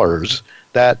dollars,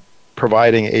 that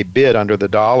providing a bid under the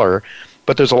dollar.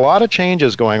 But there's a lot of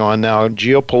changes going on now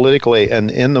geopolitically and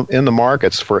in the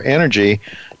markets for energy.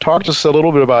 Talk to us a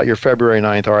little bit about your February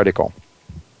 9th article.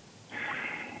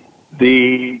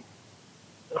 The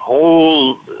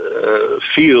whole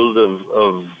field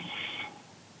of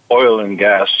oil and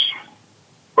gas,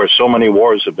 where so many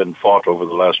wars have been fought over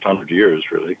the last 100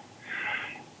 years, really,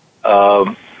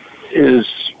 is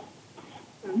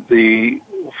the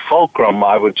fulcrum,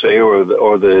 I would say, or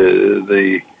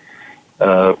the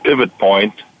pivot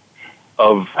point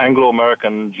of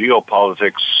Anglo-American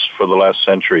geopolitics for the last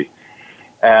century.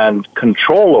 And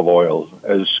control of oil,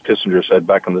 as Kissinger said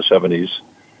back in the 70s,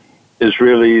 is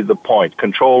really the point.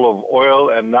 Control of oil,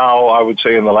 and now I would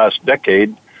say in the last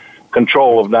decade,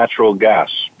 control of natural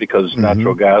gas, because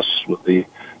natural gas, with the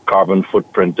carbon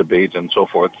footprint debate and so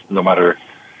forth, no matter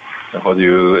whether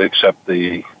you accept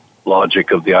the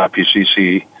logic of the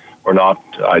IPCC or not,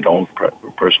 I don't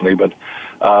personally, but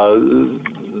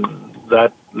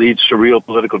that leads to real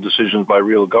political decisions by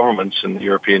real governments in the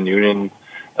European Union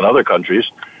and other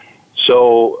countries.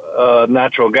 So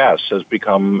natural gas has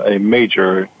become a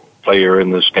major player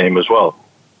in this game as well.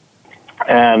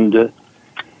 And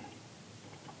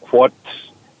what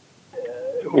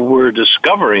we're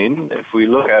discovering, if we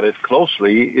look at it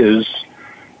closely, is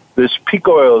this peak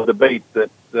oil debate that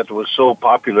was so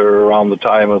popular around the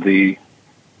time of the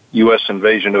U.S.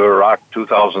 invasion of Iraq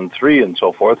 2003 and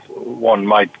so forth. One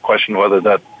might question whether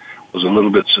that was a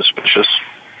little bit suspicious,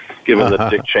 given that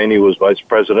Dick Cheney was vice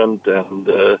president and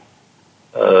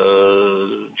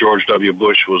George W.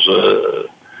 Bush was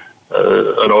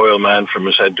an oil man from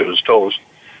his head to his toes.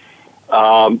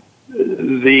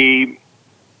 The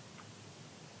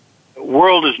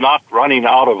world is not running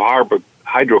out of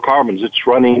hydrocarbons. It's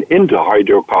running into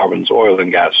hydrocarbons, oil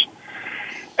and gas.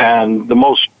 And the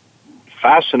most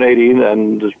fascinating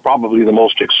and probably the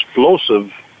most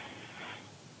explosive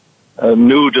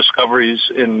new discoveries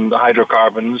in the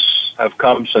hydrocarbons have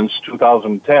come since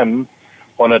 2010,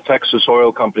 when a Texas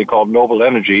oil company called Noble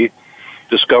Energy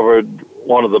discovered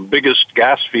one of the biggest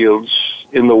gas fields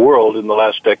in the world in the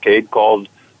last decade, called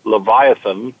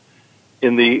Leviathan,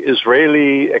 in the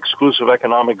Israeli exclusive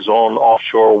economic zone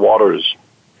offshore waters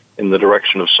in the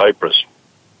direction of Cyprus.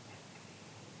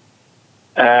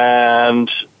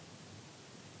 And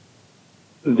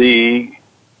the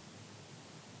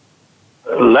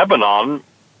Lebanon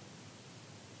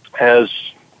has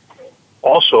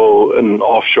also an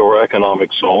offshore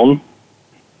economic zone,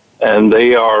 and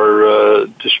they are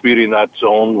disputing that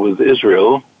zone with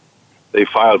Israel. They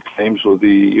filed claims with the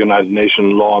United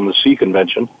Nations Law on the Sea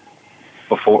Convention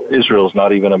before. Israel's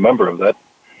not even a member of that.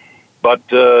 But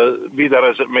be that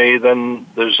as it may, then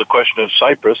there's the question of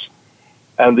Cyprus.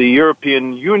 And the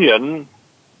European Union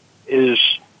is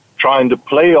trying to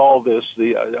play all this.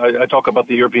 I talk about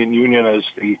the European Union as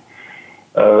the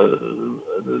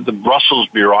Brussels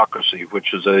bureaucracy,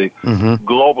 which is a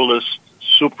globalist,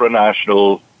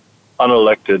 supranational,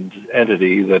 unelected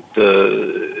entity that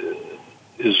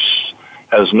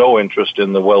has no interest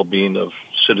in the well-being of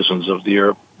citizens of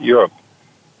the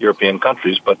European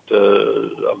countries, but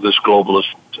of this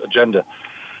globalist agenda.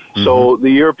 So the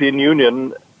European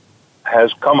Union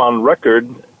has come on record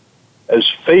as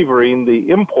favoring the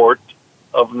import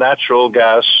of natural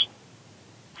gas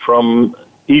from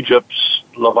Egypt's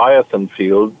Leviathan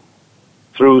field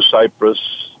through Cyprus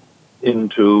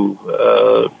into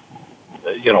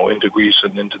Greece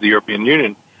and into the European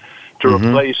Union to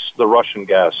replace the Russian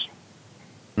gas.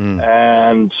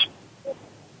 And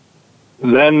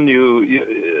then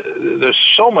there's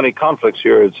so many conflicts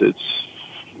here. It's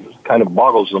kind of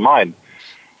boggles the mind.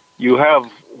 You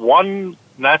have one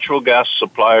natural gas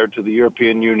supplier to the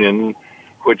European Union,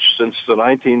 which since the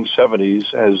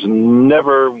 1970s has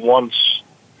never once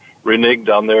reneged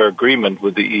on their agreement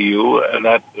with the EU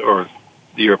or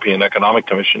the European Economic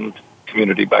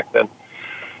Community back then,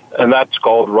 and that's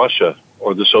called Russia,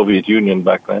 or the Soviet Union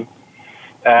back then.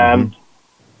 And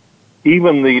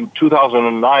even the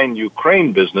 2009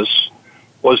 Ukraine business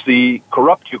was the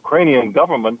corrupt Ukrainian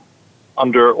government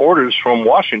under orders from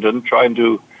Washington trying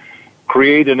to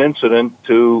create an incident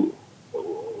to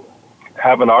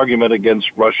have an argument against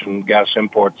Russian gas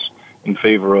imports in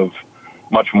favor of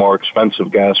much more expensive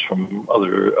gas from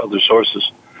other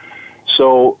sources.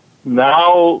 So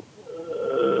now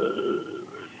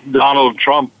Donald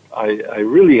Trump, I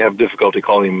really have difficulty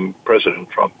calling him President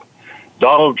Trump.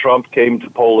 Donald Trump came to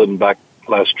Poland back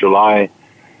last July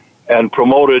and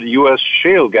promoted U.S.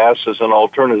 shale gas as an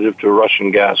alternative to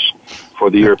Russian gas for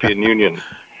the European Union.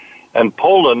 And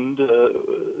Poland,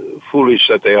 foolish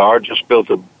that they are, just built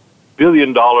 $1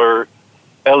 billion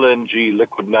LNG,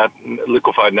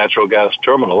 liquefied natural gas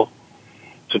terminal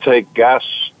to take gas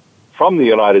from the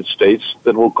United States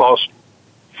that will cost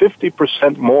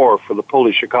 50% more for the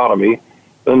Polish economy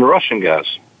than Russian gas.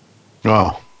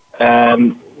 Wow.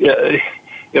 And,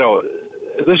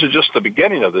 this is just the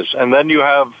beginning of this. And then you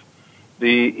have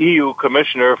the EU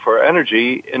Commissioner for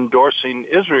Energy endorsing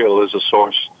Israel as a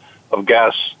source of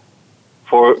gas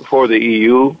for the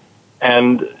EU,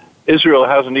 and Israel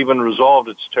hasn't even resolved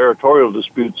its territorial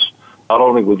disputes, not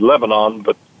only with Lebanon,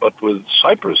 but with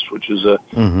Cyprus, which is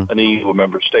an EU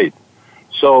member state.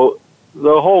 So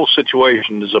the whole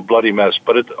situation is a bloody mess,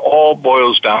 but it all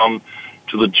boils down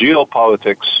to the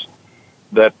geopolitics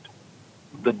that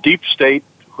the deep state,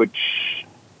 which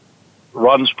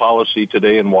runs policy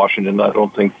today in Washington, I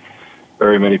don't think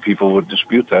very many people would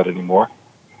dispute that anymore.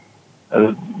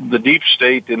 The deep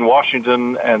state in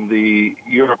Washington and the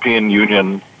European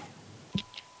Union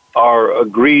are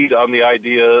agreed on the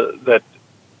idea that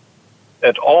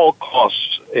at all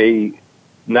costs a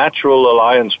natural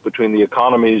alliance between the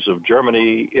economies of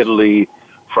Germany, Italy,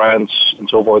 France, and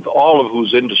so forth, all of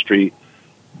whose industry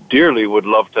dearly would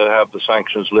love to have the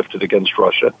sanctions lifted against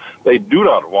Russia. They do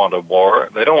not want a war.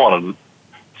 They don't want a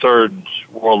third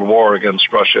world war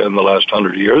against Russia in the last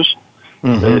 100 years.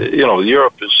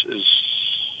 Europe is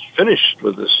finished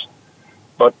with this,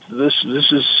 but this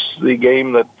is the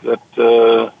game that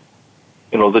the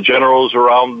generals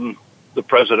around the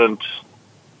president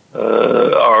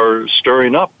are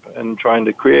stirring up and trying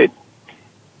to create.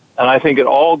 And I think it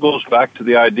all goes back to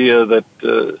the idea that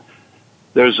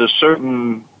there's a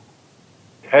certain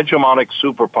hegemonic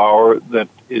superpower that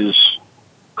is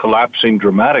collapsing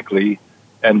dramatically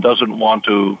and doesn't want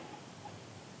to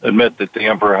admit that the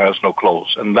emperor has no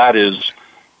clothes, and that is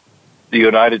the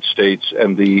United States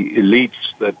and the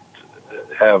elites that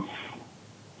have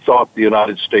thought the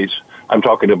United States, I'm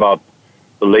talking about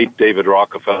the late David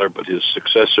Rockefeller, but his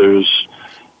successors,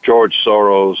 George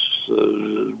Soros,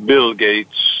 Bill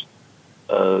Gates,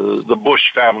 the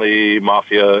Bush family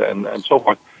mafia, and so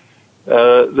forth,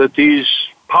 that these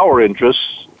power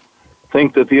interests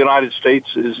think that the United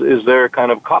States is their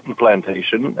kind of cotton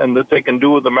plantation, and that they can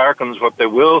do with Americans what they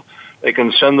will. They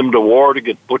can send them to war to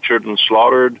get butchered and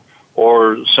slaughtered,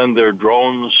 or send their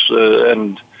drones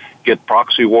and get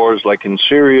proxy wars like in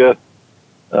Syria,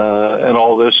 and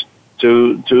all this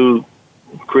to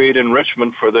create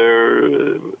enrichment for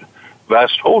their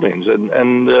vast holdings.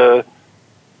 And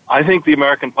I think the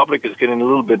American public is getting a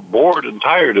little bit bored and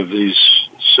tired of these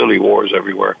silly wars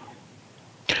everywhere.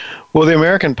 Well, the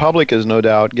American public is no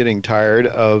doubt getting tired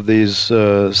of these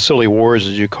silly wars,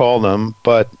 as you call them,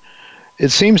 but it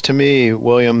seems to me,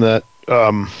 William, that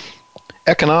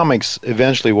economics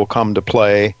eventually will come to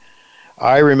play.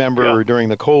 I remember during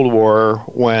the Cold War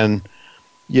when,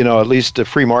 at least the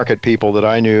free market people that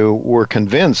I knew were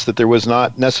convinced that there was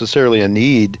not necessarily a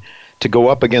need to go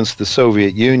up against the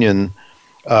Soviet Union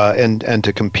and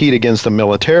to compete against them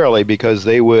militarily, because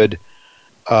they would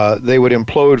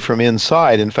implode from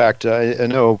inside. In fact, I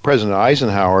know President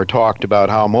Eisenhower talked about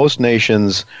how most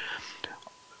nations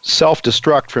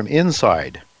self-destruct from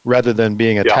inside rather than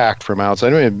being attacked from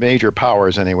outside. I mean, major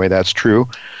powers, anyway, that's true.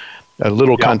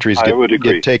 Little countries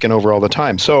get taken over all the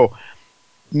time. So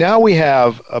now we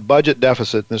have a budget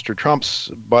deficit. Mr. Trump's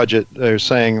budget, they're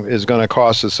saying, is going to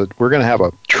cost us, we're going to have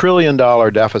 $1 trillion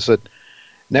deficit.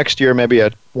 Next year, maybe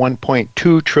at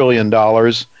 $1.2 trillion.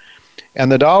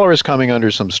 And the dollar is coming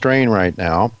under some strain right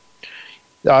now.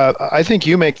 I think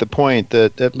you make the point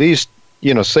that at least,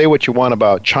 say what you want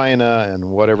about China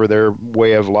and whatever their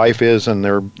way of life is and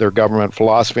their government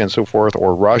philosophy and so forth,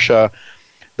 or Russia.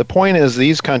 The point is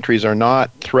these countries are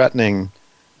not threatening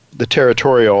the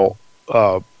territorial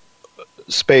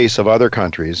space of other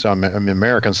countries.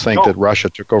 Americans think that Russia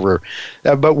took over,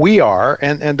 but we are,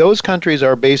 and those countries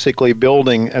are basically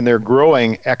building, and they're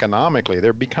growing economically.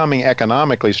 They're becoming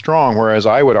economically strong, whereas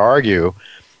I would argue,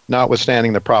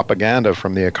 notwithstanding the propaganda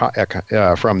from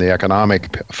the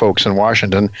economic folks in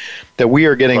Washington, that we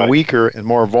are getting weaker and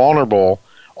more vulnerable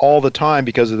all the time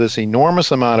because of this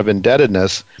enormous amount of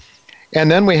indebtedness. And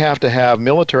then we have to have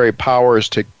military powers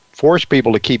to force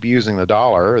people to keep using the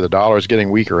dollar. The dollar is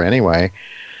getting weaker anyway.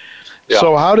 Yeah.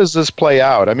 So how does this play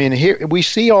out? I mean, here we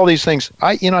see all these things.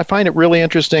 I find it really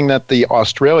interesting that the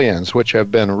Australians, which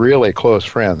have been really close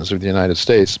friends with the United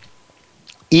States,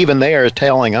 even they are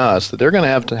telling us that they're going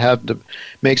to have to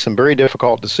make some very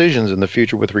difficult decisions in the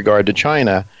future with regard to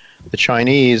China. The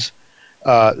Chinese,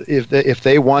 if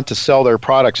they want to sell their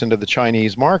products into the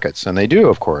Chinese markets, and they do,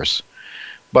 of course.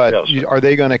 But are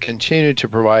they going to continue to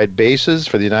provide bases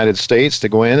for the United States to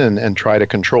go in and try to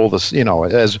control this?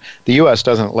 As the U.S.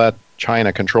 doesn't let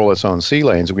China control its own sea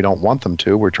lanes, we don't want them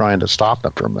to. We're trying to stop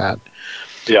them from that.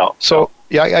 Yeah. So,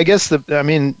 I guess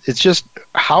it's just,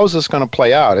 how's this going to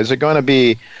play out? Is it going to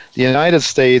be the United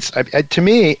States? To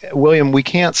me, William, we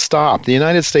can't stop. The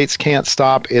United States can't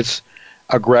stop its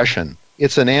aggression.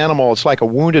 It's an animal. It's like a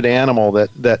wounded animal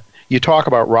that you talk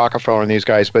about Rockefeller and these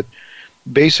guys, but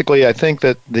basically, I think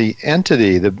that the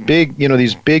entity, the big,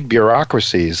 these big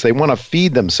bureaucracies, they want to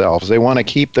feed themselves. They want to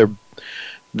keep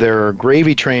their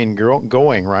gravy train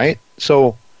going, right?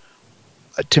 So,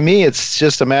 to me, it's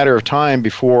just a matter of time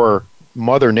before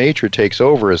Mother Nature takes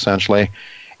over, essentially,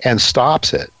 and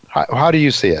stops it. How do you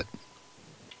see it?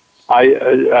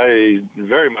 I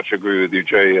very much agree with you,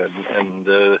 Jay, and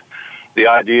the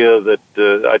idea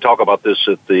that I talk about this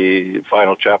at the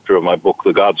final chapter of my book,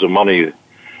 The Gods of Money,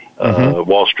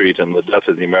 Wall Street and the Death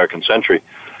of the American Century,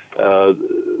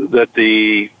 that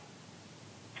the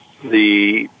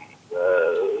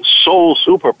sole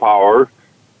superpower,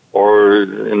 or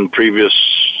in previous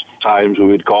times we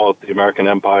would call it the American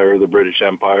Empire, the British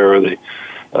Empire, the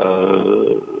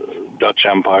Dutch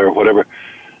Empire, whatever,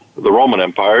 the Roman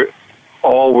Empire,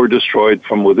 all were destroyed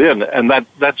from within. And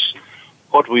that's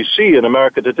what we see in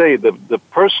America today, the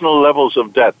personal levels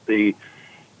of debt, the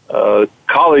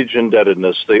college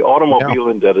indebtedness, the automobile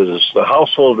indebtedness, the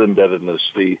household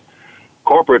indebtedness, the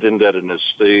corporate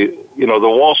indebtedness, the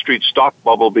Wall Street stock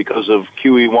bubble because of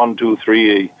QE 1, 2,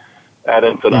 3 ad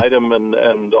infinitum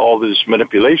and all these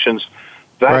manipulations.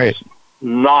 That's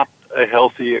not a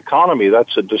healthy economy.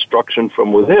 That's a destruction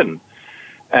from within.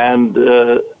 And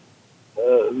the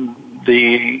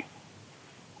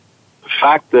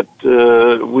fact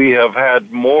that we have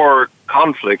had more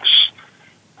conflicts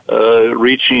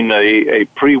reaching a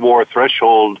pre-war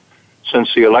threshold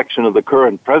since the election of the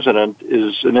current president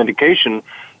is an indication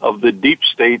of the deep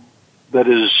state that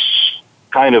is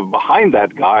kind of behind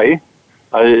that guy.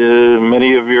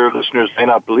 Many of your listeners may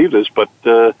not believe this, but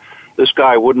this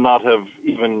guy would not have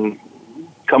even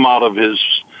come out of his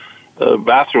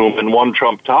bathroom in One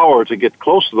Trump Tower to get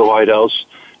close to the White House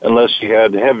unless he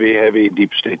had heavy, heavy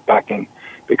deep state backing,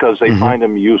 because they find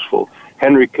him useful.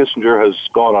 Henry Kissinger has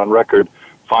gone on record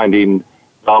finding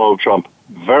Donald Trump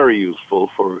very useful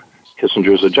for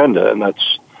Kissinger's agenda, and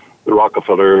that's the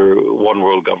Rockefeller one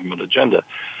world government agenda.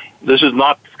 This is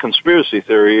not conspiracy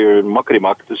theory or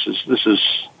muckety-muck. This is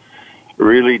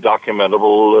really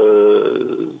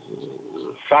documentable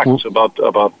facts about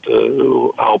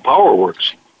how power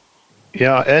works.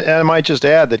 Yeah, and I might just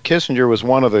add that Kissinger was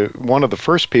one of the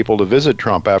first people to visit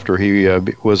Trump after he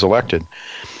was elected.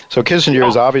 So Kissinger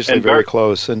is obviously very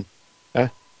close. And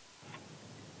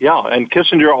yeah, and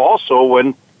Kissinger also,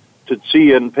 when to Xi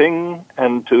Jinping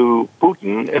and to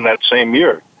Putin in that same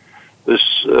year. This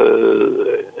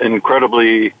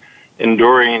incredibly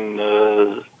enduring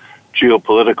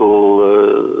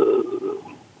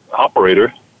geopolitical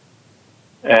operator.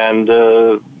 And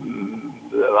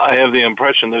I have the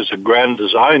impression there's a grand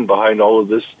design behind all of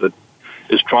this that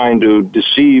is trying to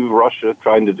deceive Russia,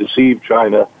 trying to deceive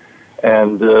China,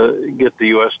 and get the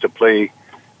U.S. to play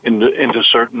into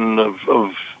certain of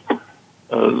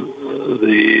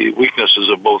the weaknesses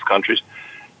of both countries.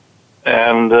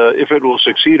 And if it will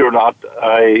succeed or not,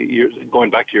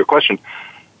 going back to your question,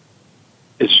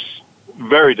 it's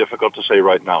very difficult to say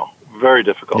right now. Very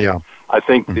difficult. Yeah. I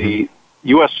think the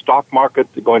U.S. stock market,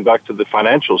 going back to the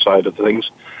financial side of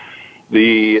things,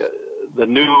 the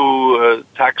new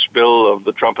tax bill of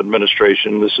the Trump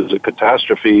administration, this is a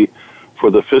catastrophe for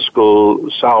the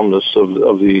fiscal soundness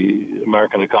of the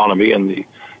American economy and the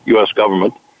U.S.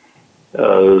 government.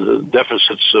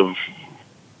 Deficits of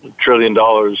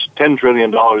 $10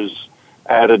 trillion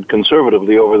added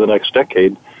conservatively over the next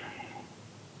decade.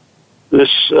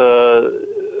 This,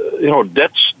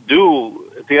 debts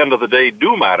do, at the end of the day,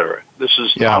 do matter. This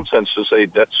is nonsense to say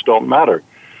debts don't matter.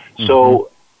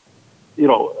 So,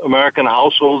 American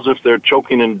households, if they're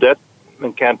choking in debt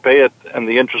and can't pay it, and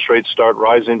the interest rates start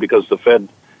rising because the Fed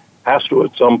has to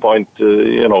at some point,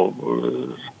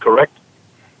 correct.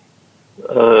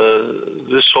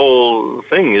 This whole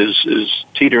thing is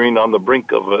teetering on the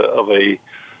brink of a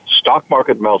stock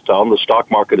market meltdown. The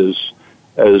stock market is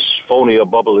as phony a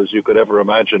bubble as you could ever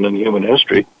imagine in human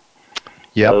history.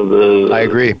 Yeah, I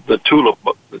agree. The tulip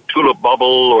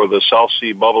bubble or the South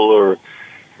Sea bubble or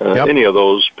any of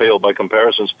those pale by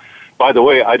comparisons. By the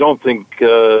way, I don't think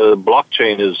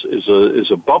blockchain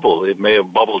is a bubble. It may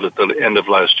have bubbled at the end of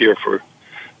last year for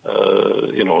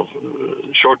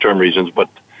short-term reasons, but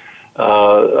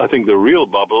I think the real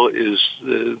bubble is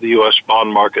the U.S.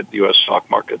 bond market, the U.S. stock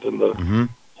market, and the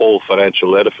whole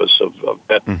financial edifice of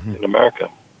debt in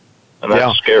America, and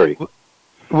that's scary.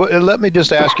 Well, let me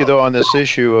just ask you, though, on this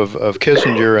issue of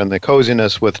Kissinger and the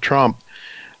coziness with Trump,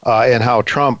 and how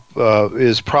Trump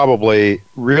is probably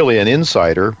really an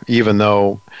insider, even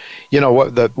though,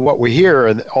 what we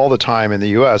hear all the time in the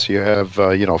U.S., you have,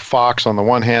 Fox on the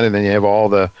one hand, and then you have all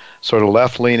the sort of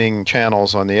left-leaning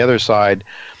channels on the other side,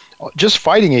 just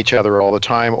fighting each other all the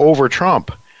time over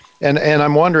Trump. And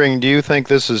I'm wondering, do you think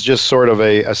this is just sort of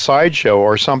a sideshow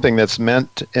or something that's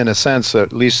meant, in a sense,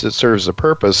 at least it serves a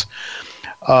purpose,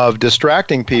 of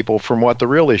distracting people from what the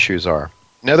real issues are?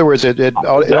 In other words, it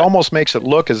almost makes it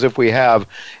look as if we have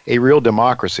a real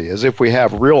democracy, as if we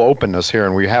have real openness here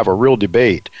and we have a real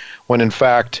debate, when in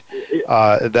fact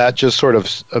that just sort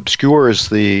of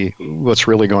obscures what's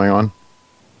really going on.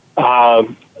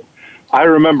 I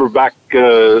remember back in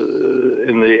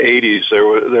the 80s,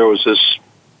 there was this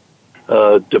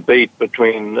debate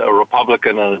between a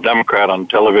Republican and a Democrat on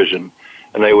television,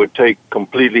 and they would take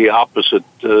completely opposite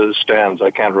stands. I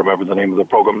can't remember the name of the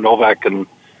program, Novak and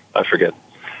I forget.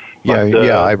 But,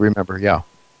 I remember, Yeah,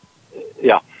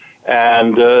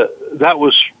 and that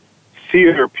was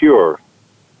fear pure.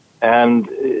 And,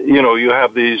 you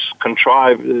have these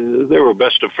contrived, they were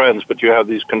best of friends, but you have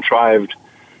these contrived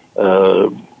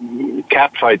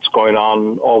cat fights going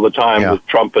on all the time with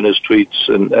Trump and his tweets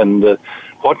and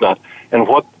whatnot. And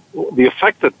what the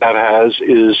effect that has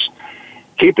is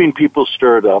keeping people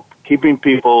stirred up, keeping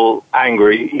people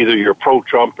angry. Either you're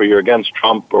pro-Trump or you're against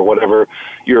Trump or whatever.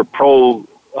 You're pro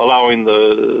allowing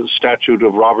the statue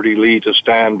of Robert E. Lee to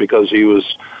stand because he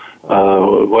was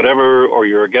whatever, or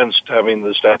you're against having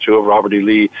the statue of Robert E.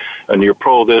 Lee, and you're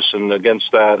pro this and against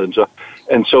that,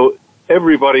 and so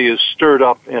everybody is stirred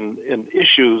up in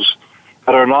issues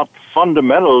that are not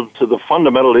fundamental to the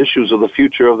fundamental issues of the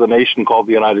future of the nation called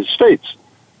the United States.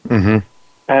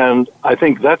 And I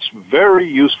think that's very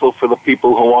useful for the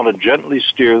people who want to gently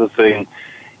steer the thing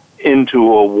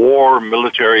into a war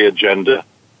military agenda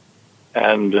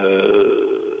and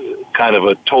kind of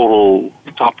a total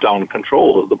top-down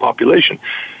control of the population.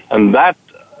 And that,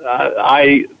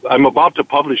 I'm about to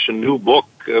publish a new book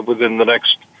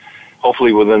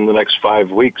hopefully within the next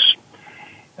 5 weeks,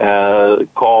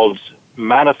 called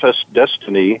Manifest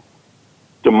Destiny,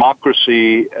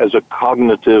 Democracy as a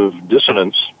Cognitive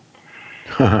Dissonance.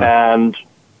 And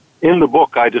in the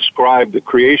book, I describe the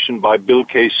creation by Bill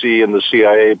Casey and the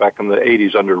CIA back in the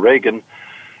 80s under Reagan,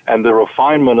 and the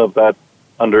refinement of that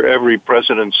under every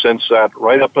president since that,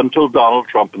 right up until Donald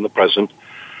Trump in the present,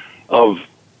 of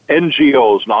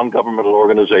NGOs, non-governmental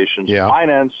organizations,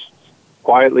 financed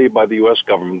quietly by the U.S.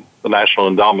 government, the National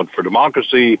Endowment for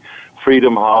Democracy,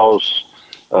 Freedom House,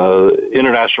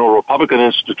 International Republican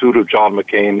Institute of John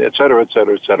McCain, et cetera, et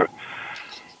cetera, et cetera.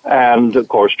 and, of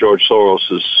course, George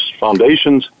Soros'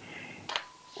 foundations,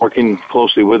 working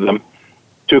closely with them,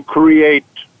 to create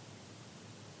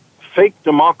fake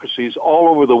democracies all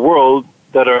over the world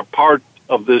that are part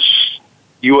of this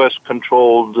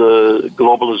U.S.-controlled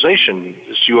globalization,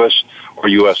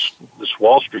 this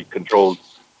Wall Street-controlled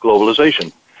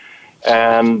globalization.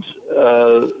 And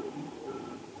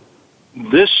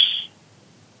this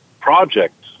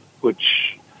project,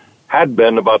 which had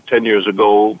been about 10 years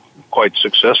ago quite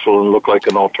successful and looked like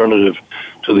an alternative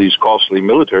to these costly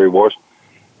military wars,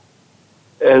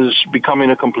 is becoming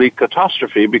a complete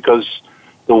catastrophe because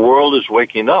the world is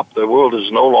waking up. The world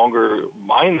is no longer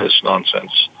buying this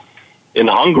nonsense. In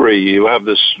Hungary, you have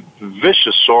this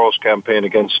vicious Soros campaign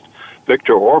against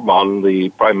Viktor Orban, the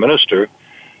prime minister,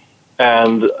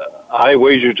 and I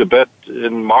wager to bet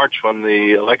in March, when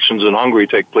the elections in Hungary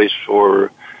take place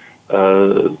for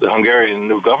the Hungarian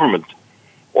new government,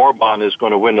 Orban is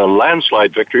going to win a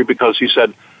landslide victory because he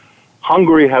said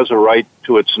Hungary has a right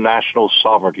to its national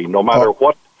sovereignty, no matter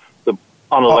what the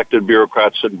unelected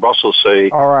bureaucrats in Brussels say.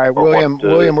 All right, William,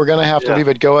 we're going to have to leave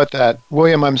it go at that.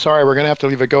 William, I'm sorry, we're going to have to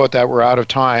leave it go at that. We're out of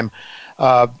time.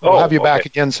 We'll have you back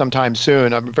again sometime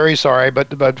soon. I'm very sorry,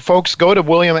 but folks, go to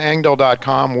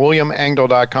williamangdahl.com,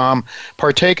 williamangdahl.com.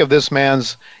 Partake of this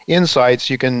man's insights.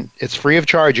 It's free of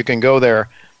charge. You can go there.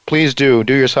 Please do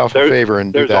yourself a favor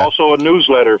and do that. There's also a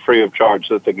newsletter free of charge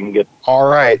that they can get. All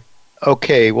right.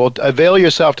 Okay, well, avail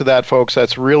yourself to that, folks.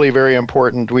 That's really very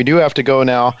important. We do have to go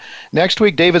now. Next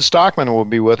week, David Stockman will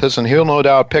be with us, and he'll no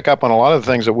doubt pick up on a lot of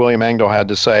the things that William Engdahl had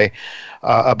to say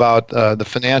about the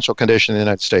financial condition in the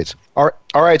United States. All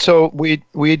right, so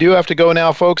we do have to go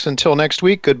now, folks. Until next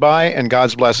week, goodbye, and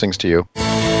God's blessings to you.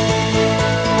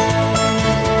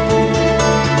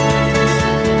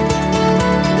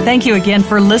 Thank you again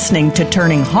for listening to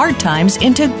Turning Hard Times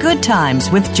into Good Times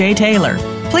with Jay Taylor.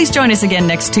 Please join us again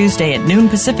next Tuesday at noon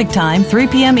Pacific Time, 3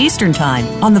 p.m. Eastern Time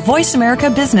on the Voice America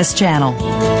Business Channel.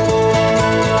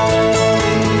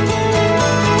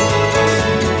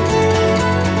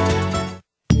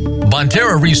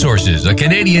 Bonterra Resources, a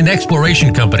Canadian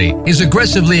exploration company, is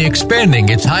aggressively expanding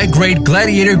its high-grade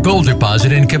Gladiator gold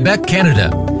deposit in Quebec, Canada.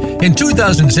 In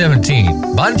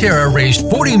 2017, Bonterra raised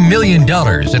 $40 million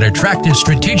and attracted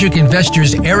strategic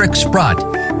investors Eric Sprott,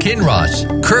 Kinross,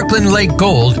 Kirkland Lake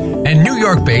Gold, and New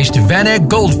York-based Van Eck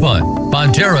Gold Fund.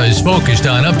 Bonterra is focused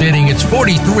on updating its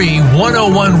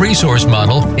 43-101 resource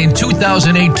model in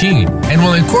 2018 and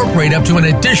will incorporate up to an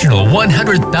additional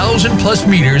 100,000-plus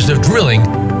meters of drilling,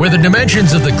 where the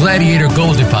dimensions of the Gladiator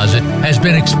gold deposit has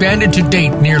been expanded to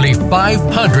date nearly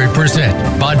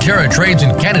 500%. Bonterra trades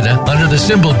in Canada under the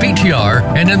symbol BTR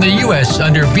and in the U.S.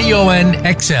 under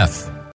BONXF.